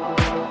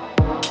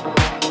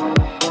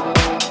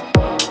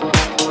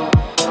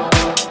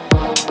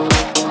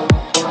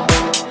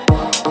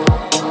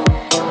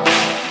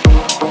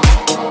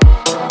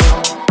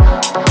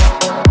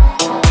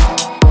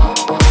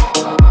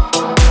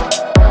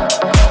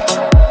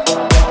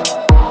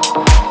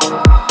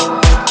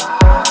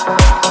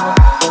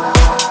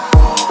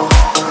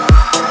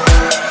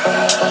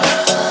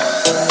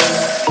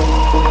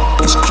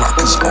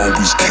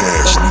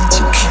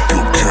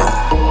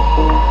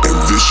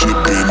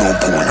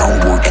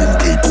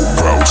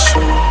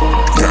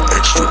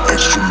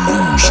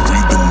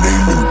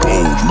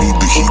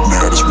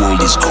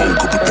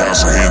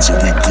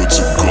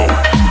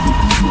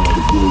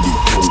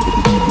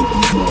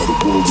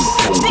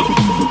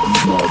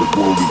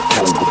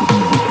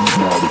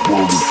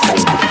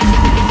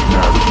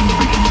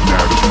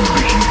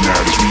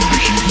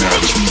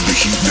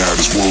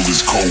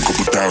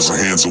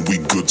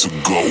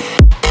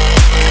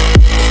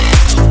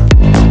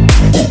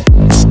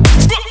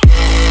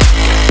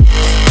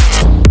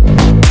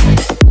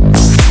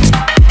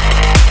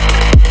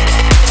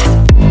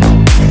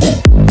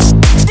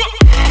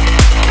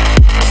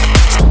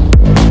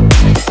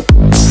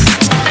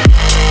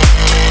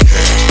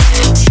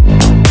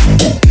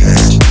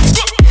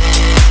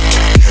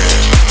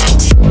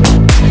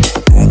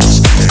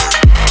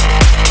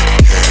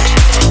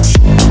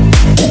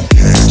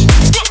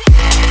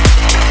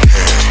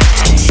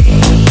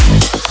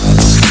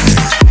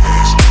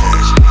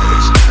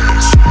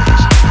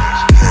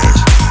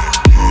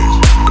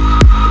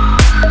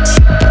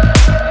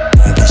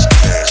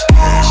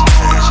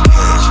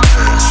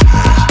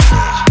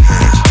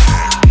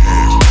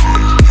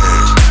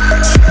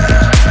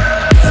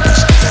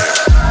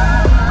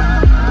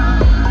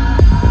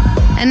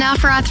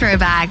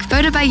 Throwback,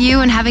 voted by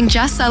you and having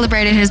just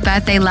celebrated his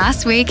birthday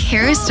last week,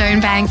 here is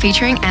Stonebank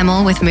featuring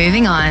Emil with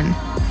Moving On.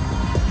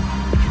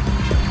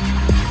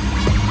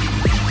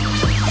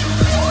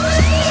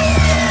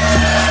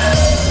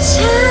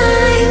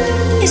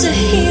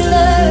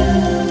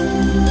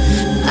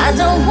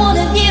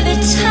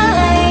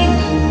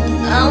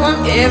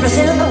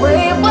 everything the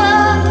way it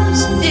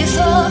was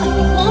before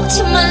you walked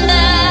in my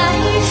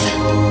life.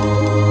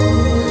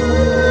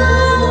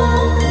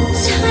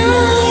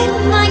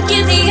 Time might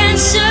give the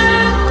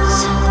answers.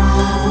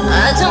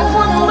 I don't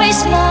wanna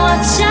waste more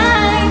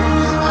time.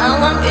 I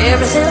want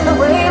everything the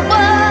way it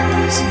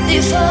was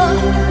before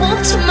you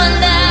walked in my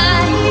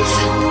life.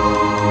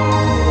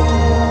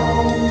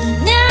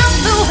 Now I'm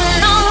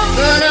moving on,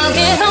 gonna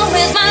get on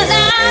with my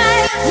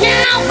life.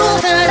 Now I'm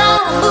moving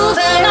on,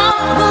 moving on,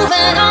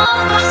 moving on.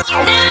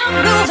 Now I'm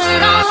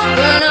moving on,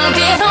 gonna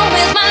get on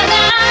with my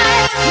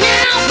life.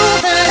 Now I'm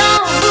moving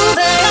on,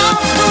 moving on,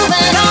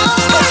 moving on.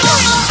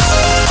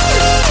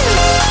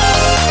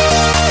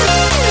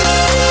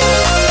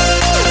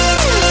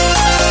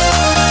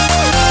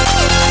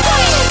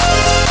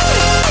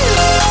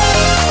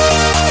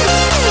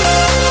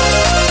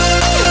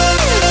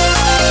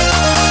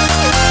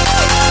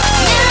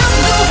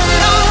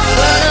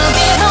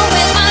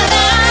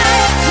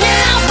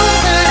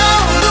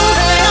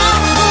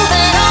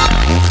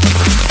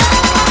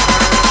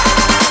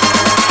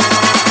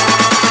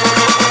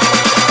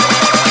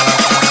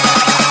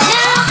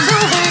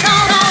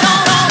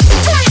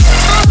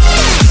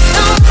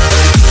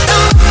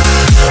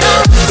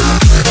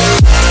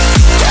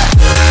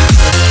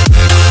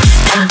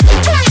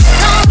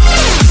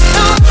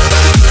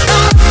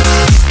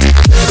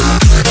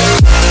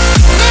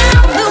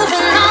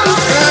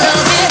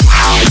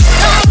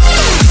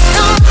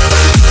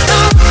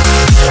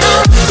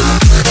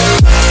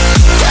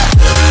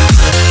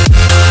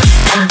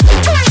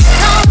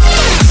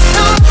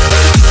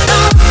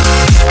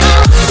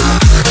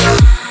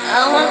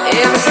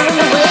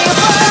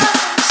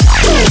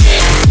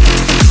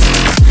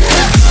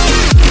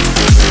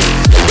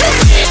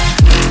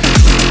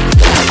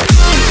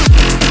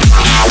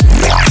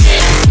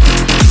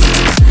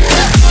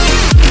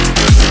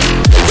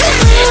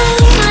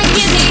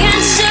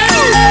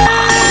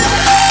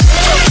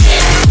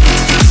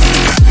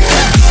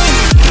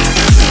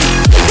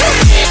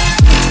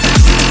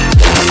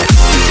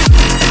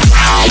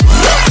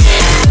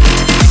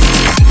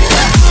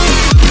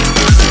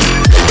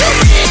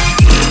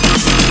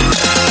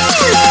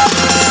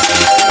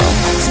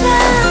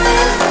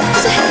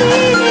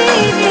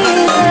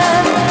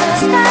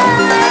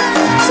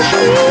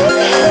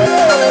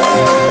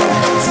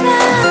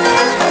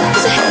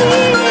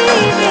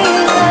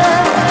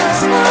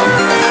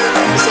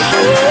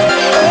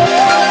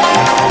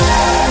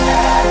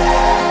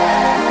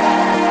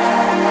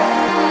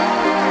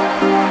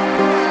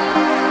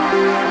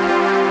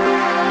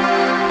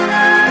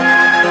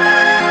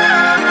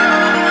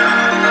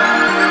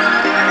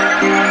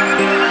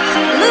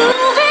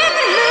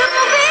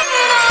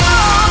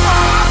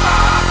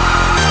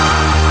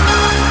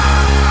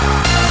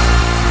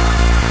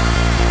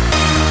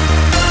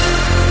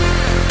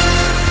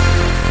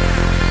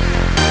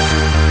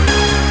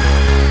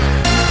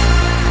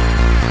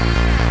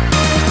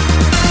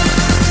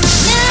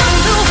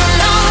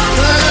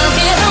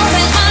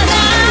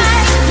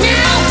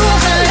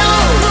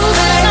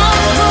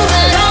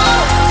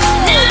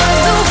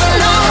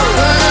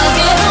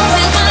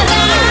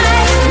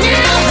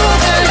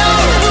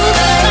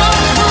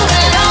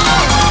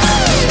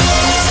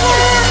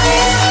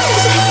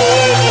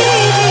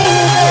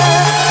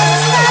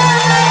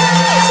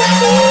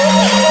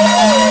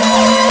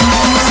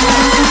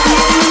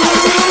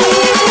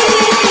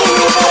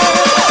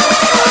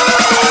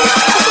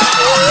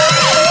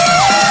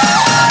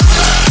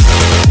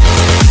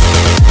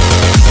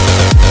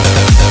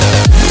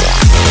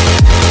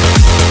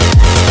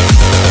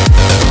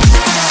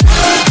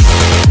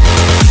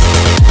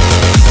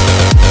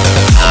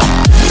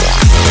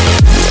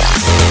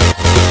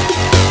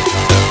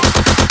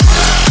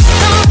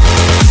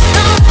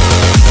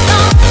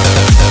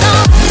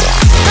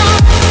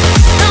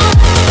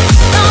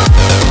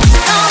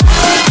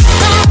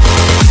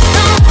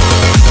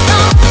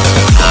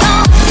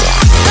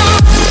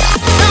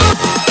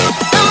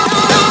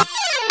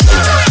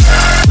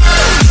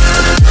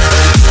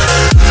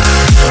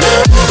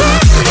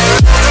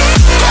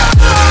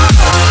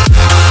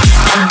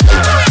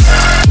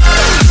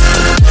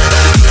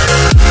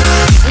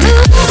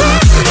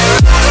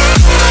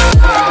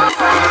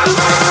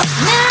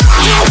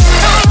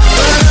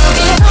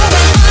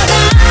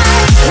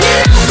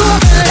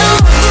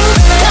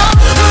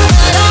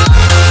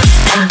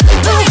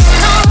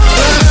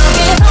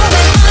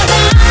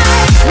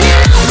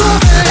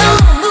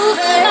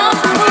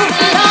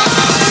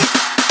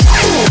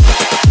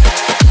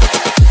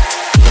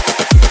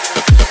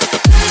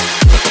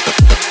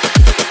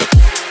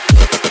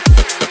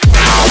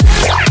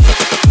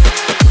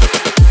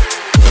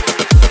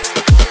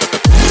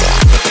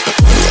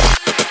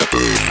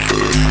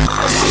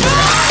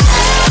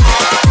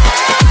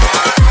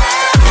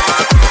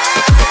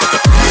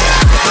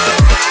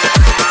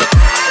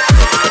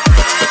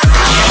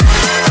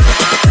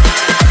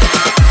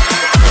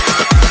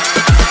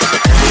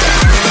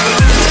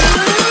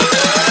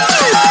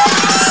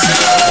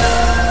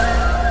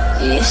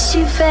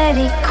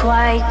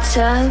 quite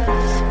tough,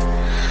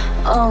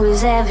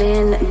 always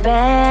having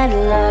bad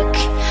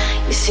luck.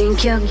 You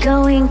think you're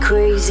going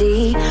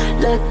crazy.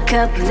 Look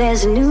up,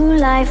 there's a new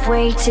life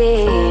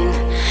waiting.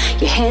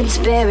 Your head's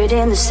buried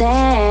in the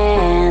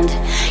sand.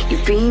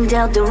 You've been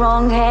dealt the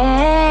wrong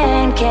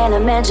hand. Can't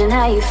imagine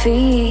how you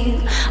feel.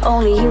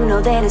 Only you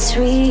know that it's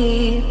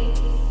real.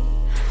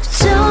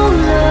 Don't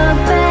look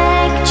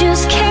back,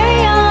 just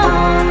carry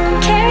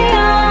on, carry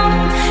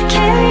on,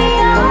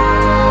 carry on.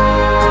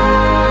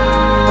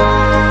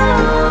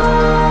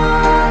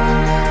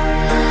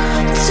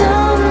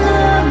 Don't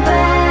look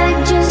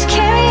back, just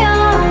carry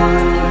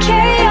on,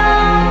 carry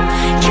on,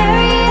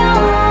 carry on.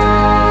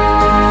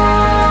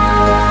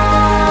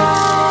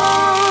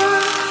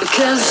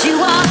 Because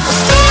you are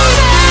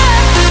stronger.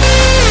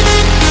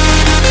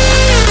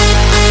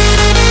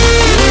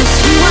 Yes,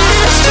 you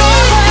are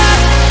stronger.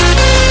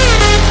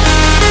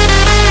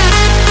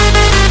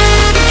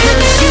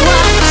 Because you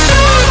are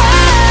stronger.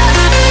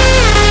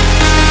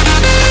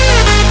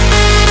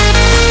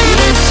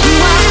 Yes, you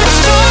are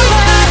stronger.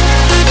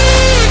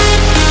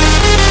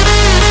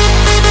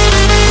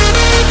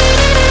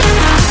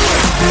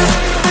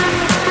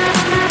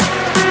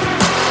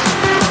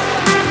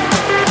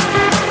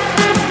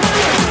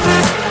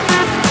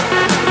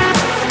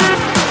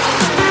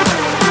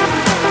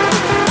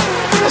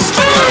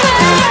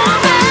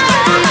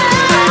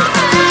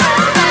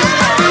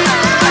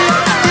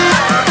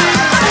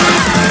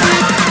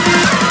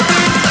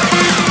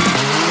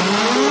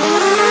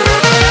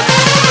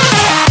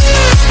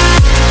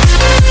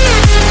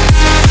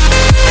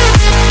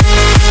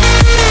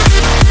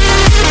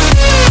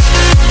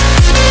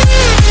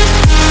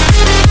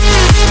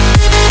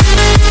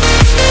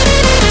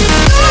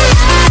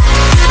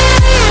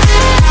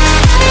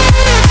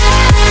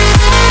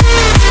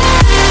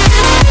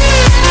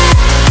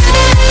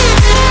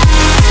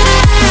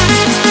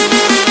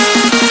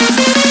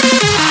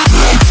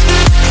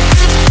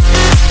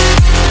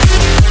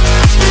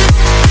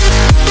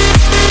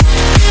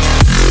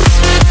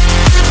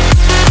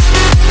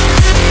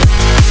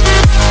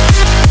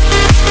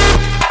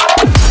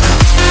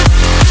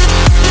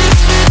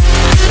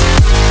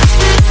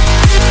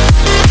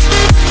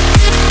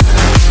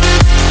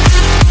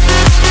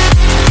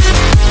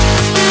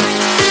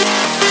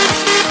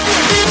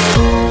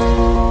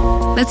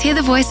 Let's hear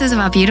the voices of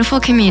our beautiful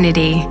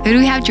community. Who do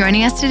we have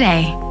joining us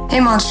today? Hey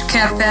Monster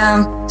Cat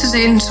fam, this is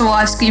Aiden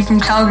Sawatsky from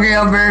Calgary,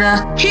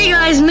 Alberta. Hey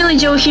guys, Millie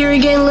Joe here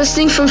again,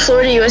 listening from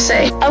Florida,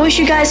 USA. I wish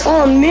you guys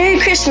all a Merry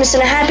Christmas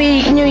and a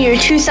Happy New Year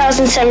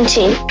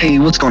 2017. Hey,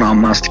 what's going on,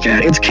 Monster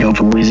Cat? It's Caleb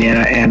from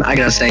Louisiana, and I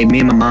gotta say, me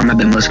and my mom have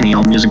been listening to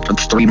y'all music for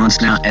 3 months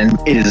now, and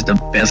it is the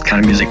best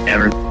kind of music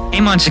ever. Hey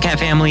Monster Cat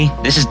family,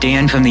 this is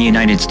Dan from the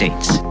United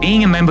States.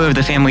 Being a member of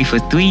the family for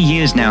 3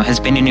 years now has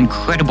been an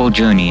incredible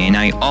journey, and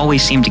I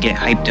always seem to get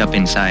hyped up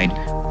inside.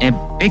 And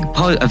a big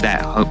part of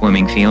that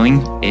heartwarming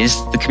feeling is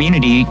the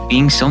community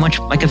being so much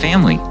like a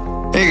family.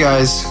 Hey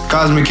guys,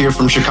 Cosmic here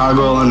from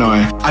Chicago,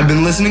 Illinois. I've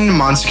been listening to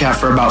Monster Cat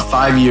for about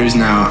 5 years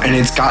now, and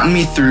it's gotten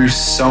me through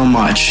so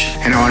much,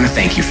 and I want to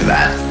thank you for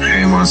that.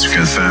 Hey Monster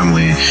Cat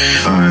family,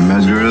 I'm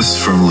Edgaris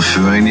from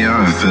Lithuania.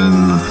 I've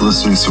been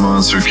listening to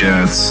Monster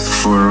Cats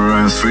for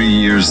around 3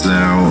 years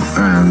now,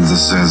 and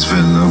this has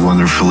been a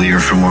wonderful year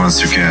for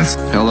Monster Cats.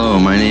 Hello,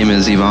 my name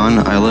is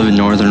Yvonne. I live in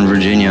Northern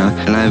Virginia,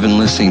 and I've been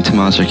listening to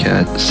Monster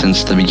Cat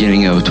since the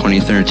beginning of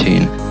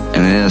 2013,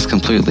 and it has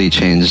completely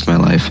changed my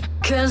life.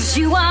 Cause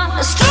you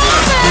are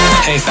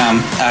stronger. Hey fam,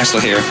 Axel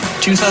here.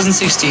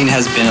 2016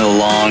 has been a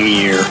long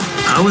year.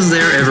 I was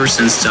there ever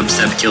since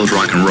dubstep killed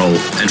rock and roll,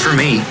 and for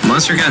me,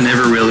 Monster Cat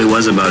never really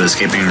was about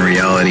escaping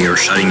reality or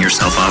shutting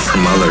yourself off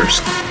from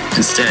others.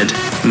 Instead,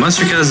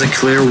 Monster Cat is a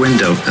clear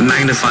window, a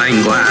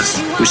magnifying glass,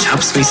 which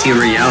helps me see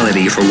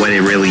reality for what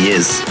it really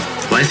is.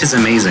 Life is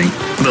amazing,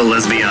 but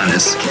let's be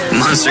honest,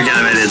 Monster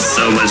Cat made it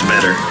so much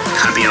better.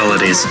 Happy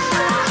holidays.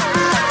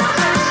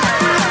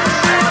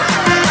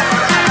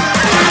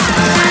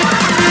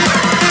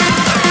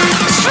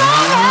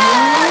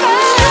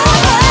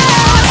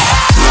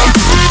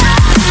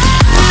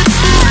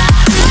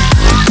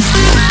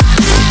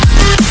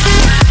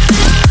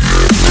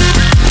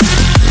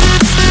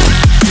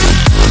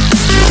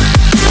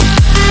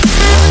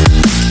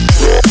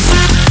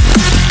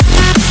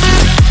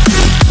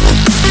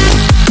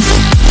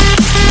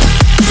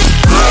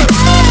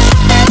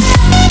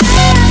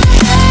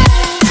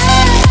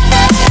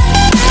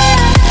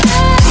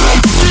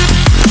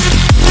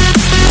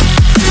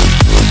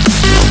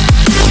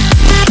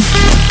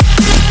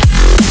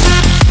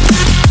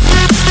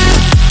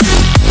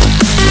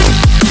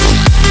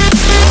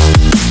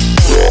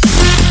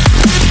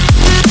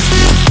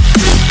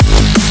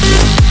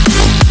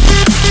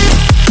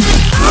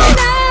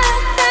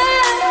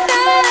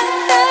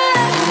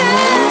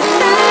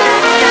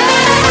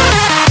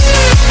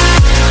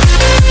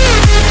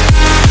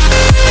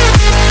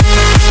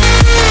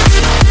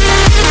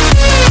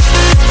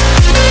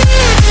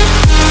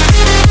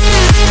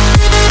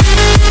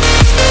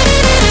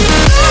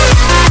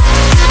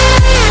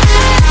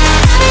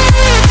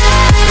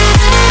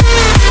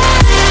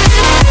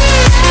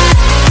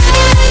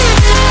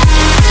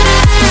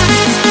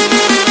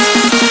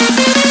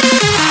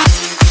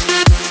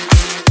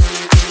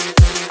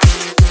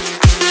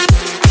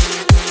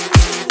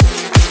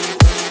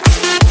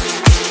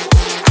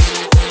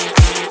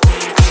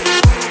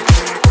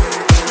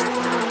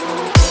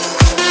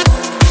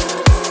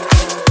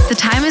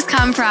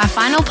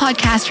 final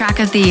podcast track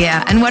of the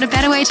year, and what a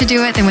better way to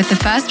do it than with the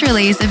first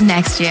release of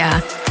next year.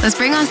 Let's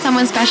bring on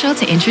someone special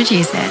to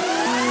introduce it.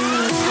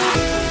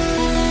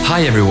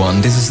 Hi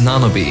everyone, this is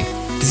Nanobi.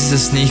 This is a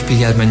sneak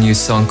peek at my new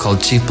song called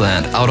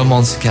Chipland, out on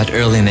Monstercat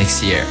early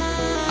next year.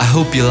 I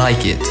hope you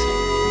like it.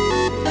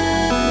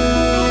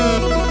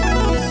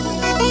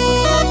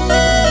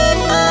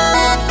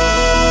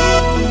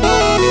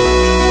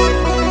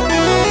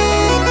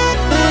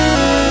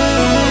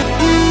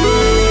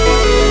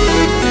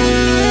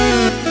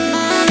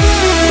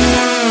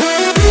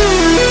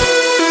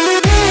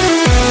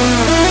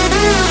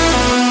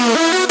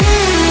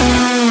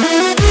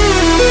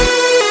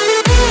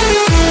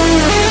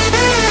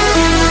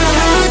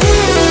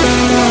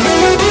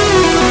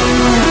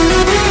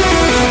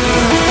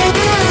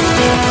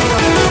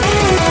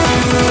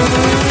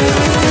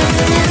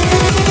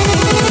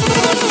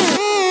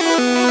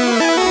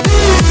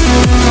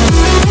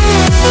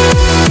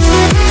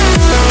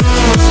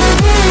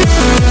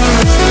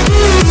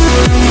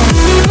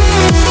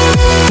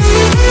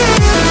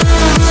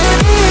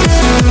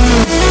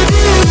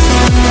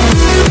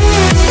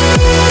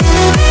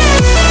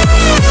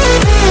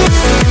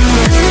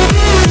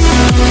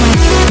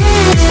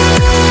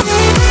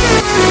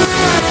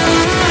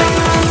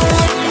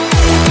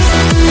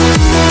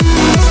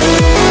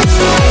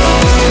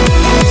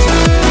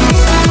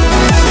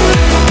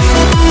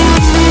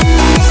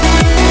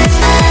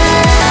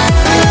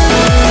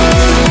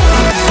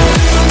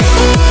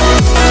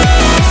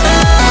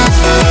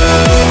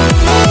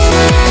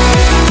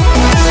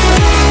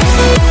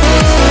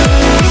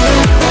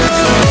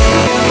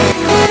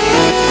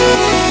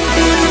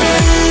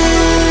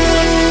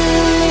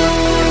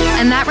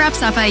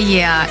 Up a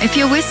year. If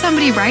you're with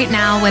somebody right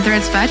now, whether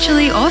it's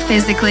virtually or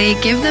physically,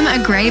 give them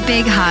a great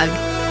big hug.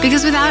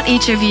 Because without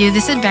each of you,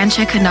 this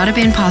adventure could not have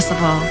been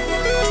possible.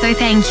 So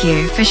thank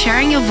you for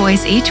sharing your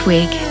voice each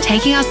week,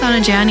 taking us on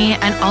a journey,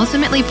 and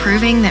ultimately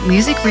proving that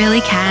music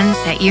really can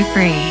set you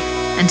free.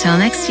 Until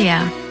next year.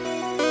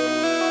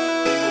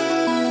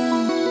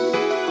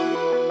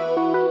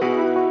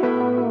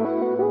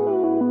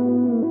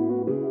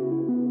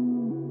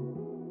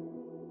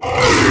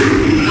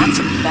 That's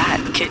a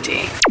bad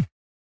kitty.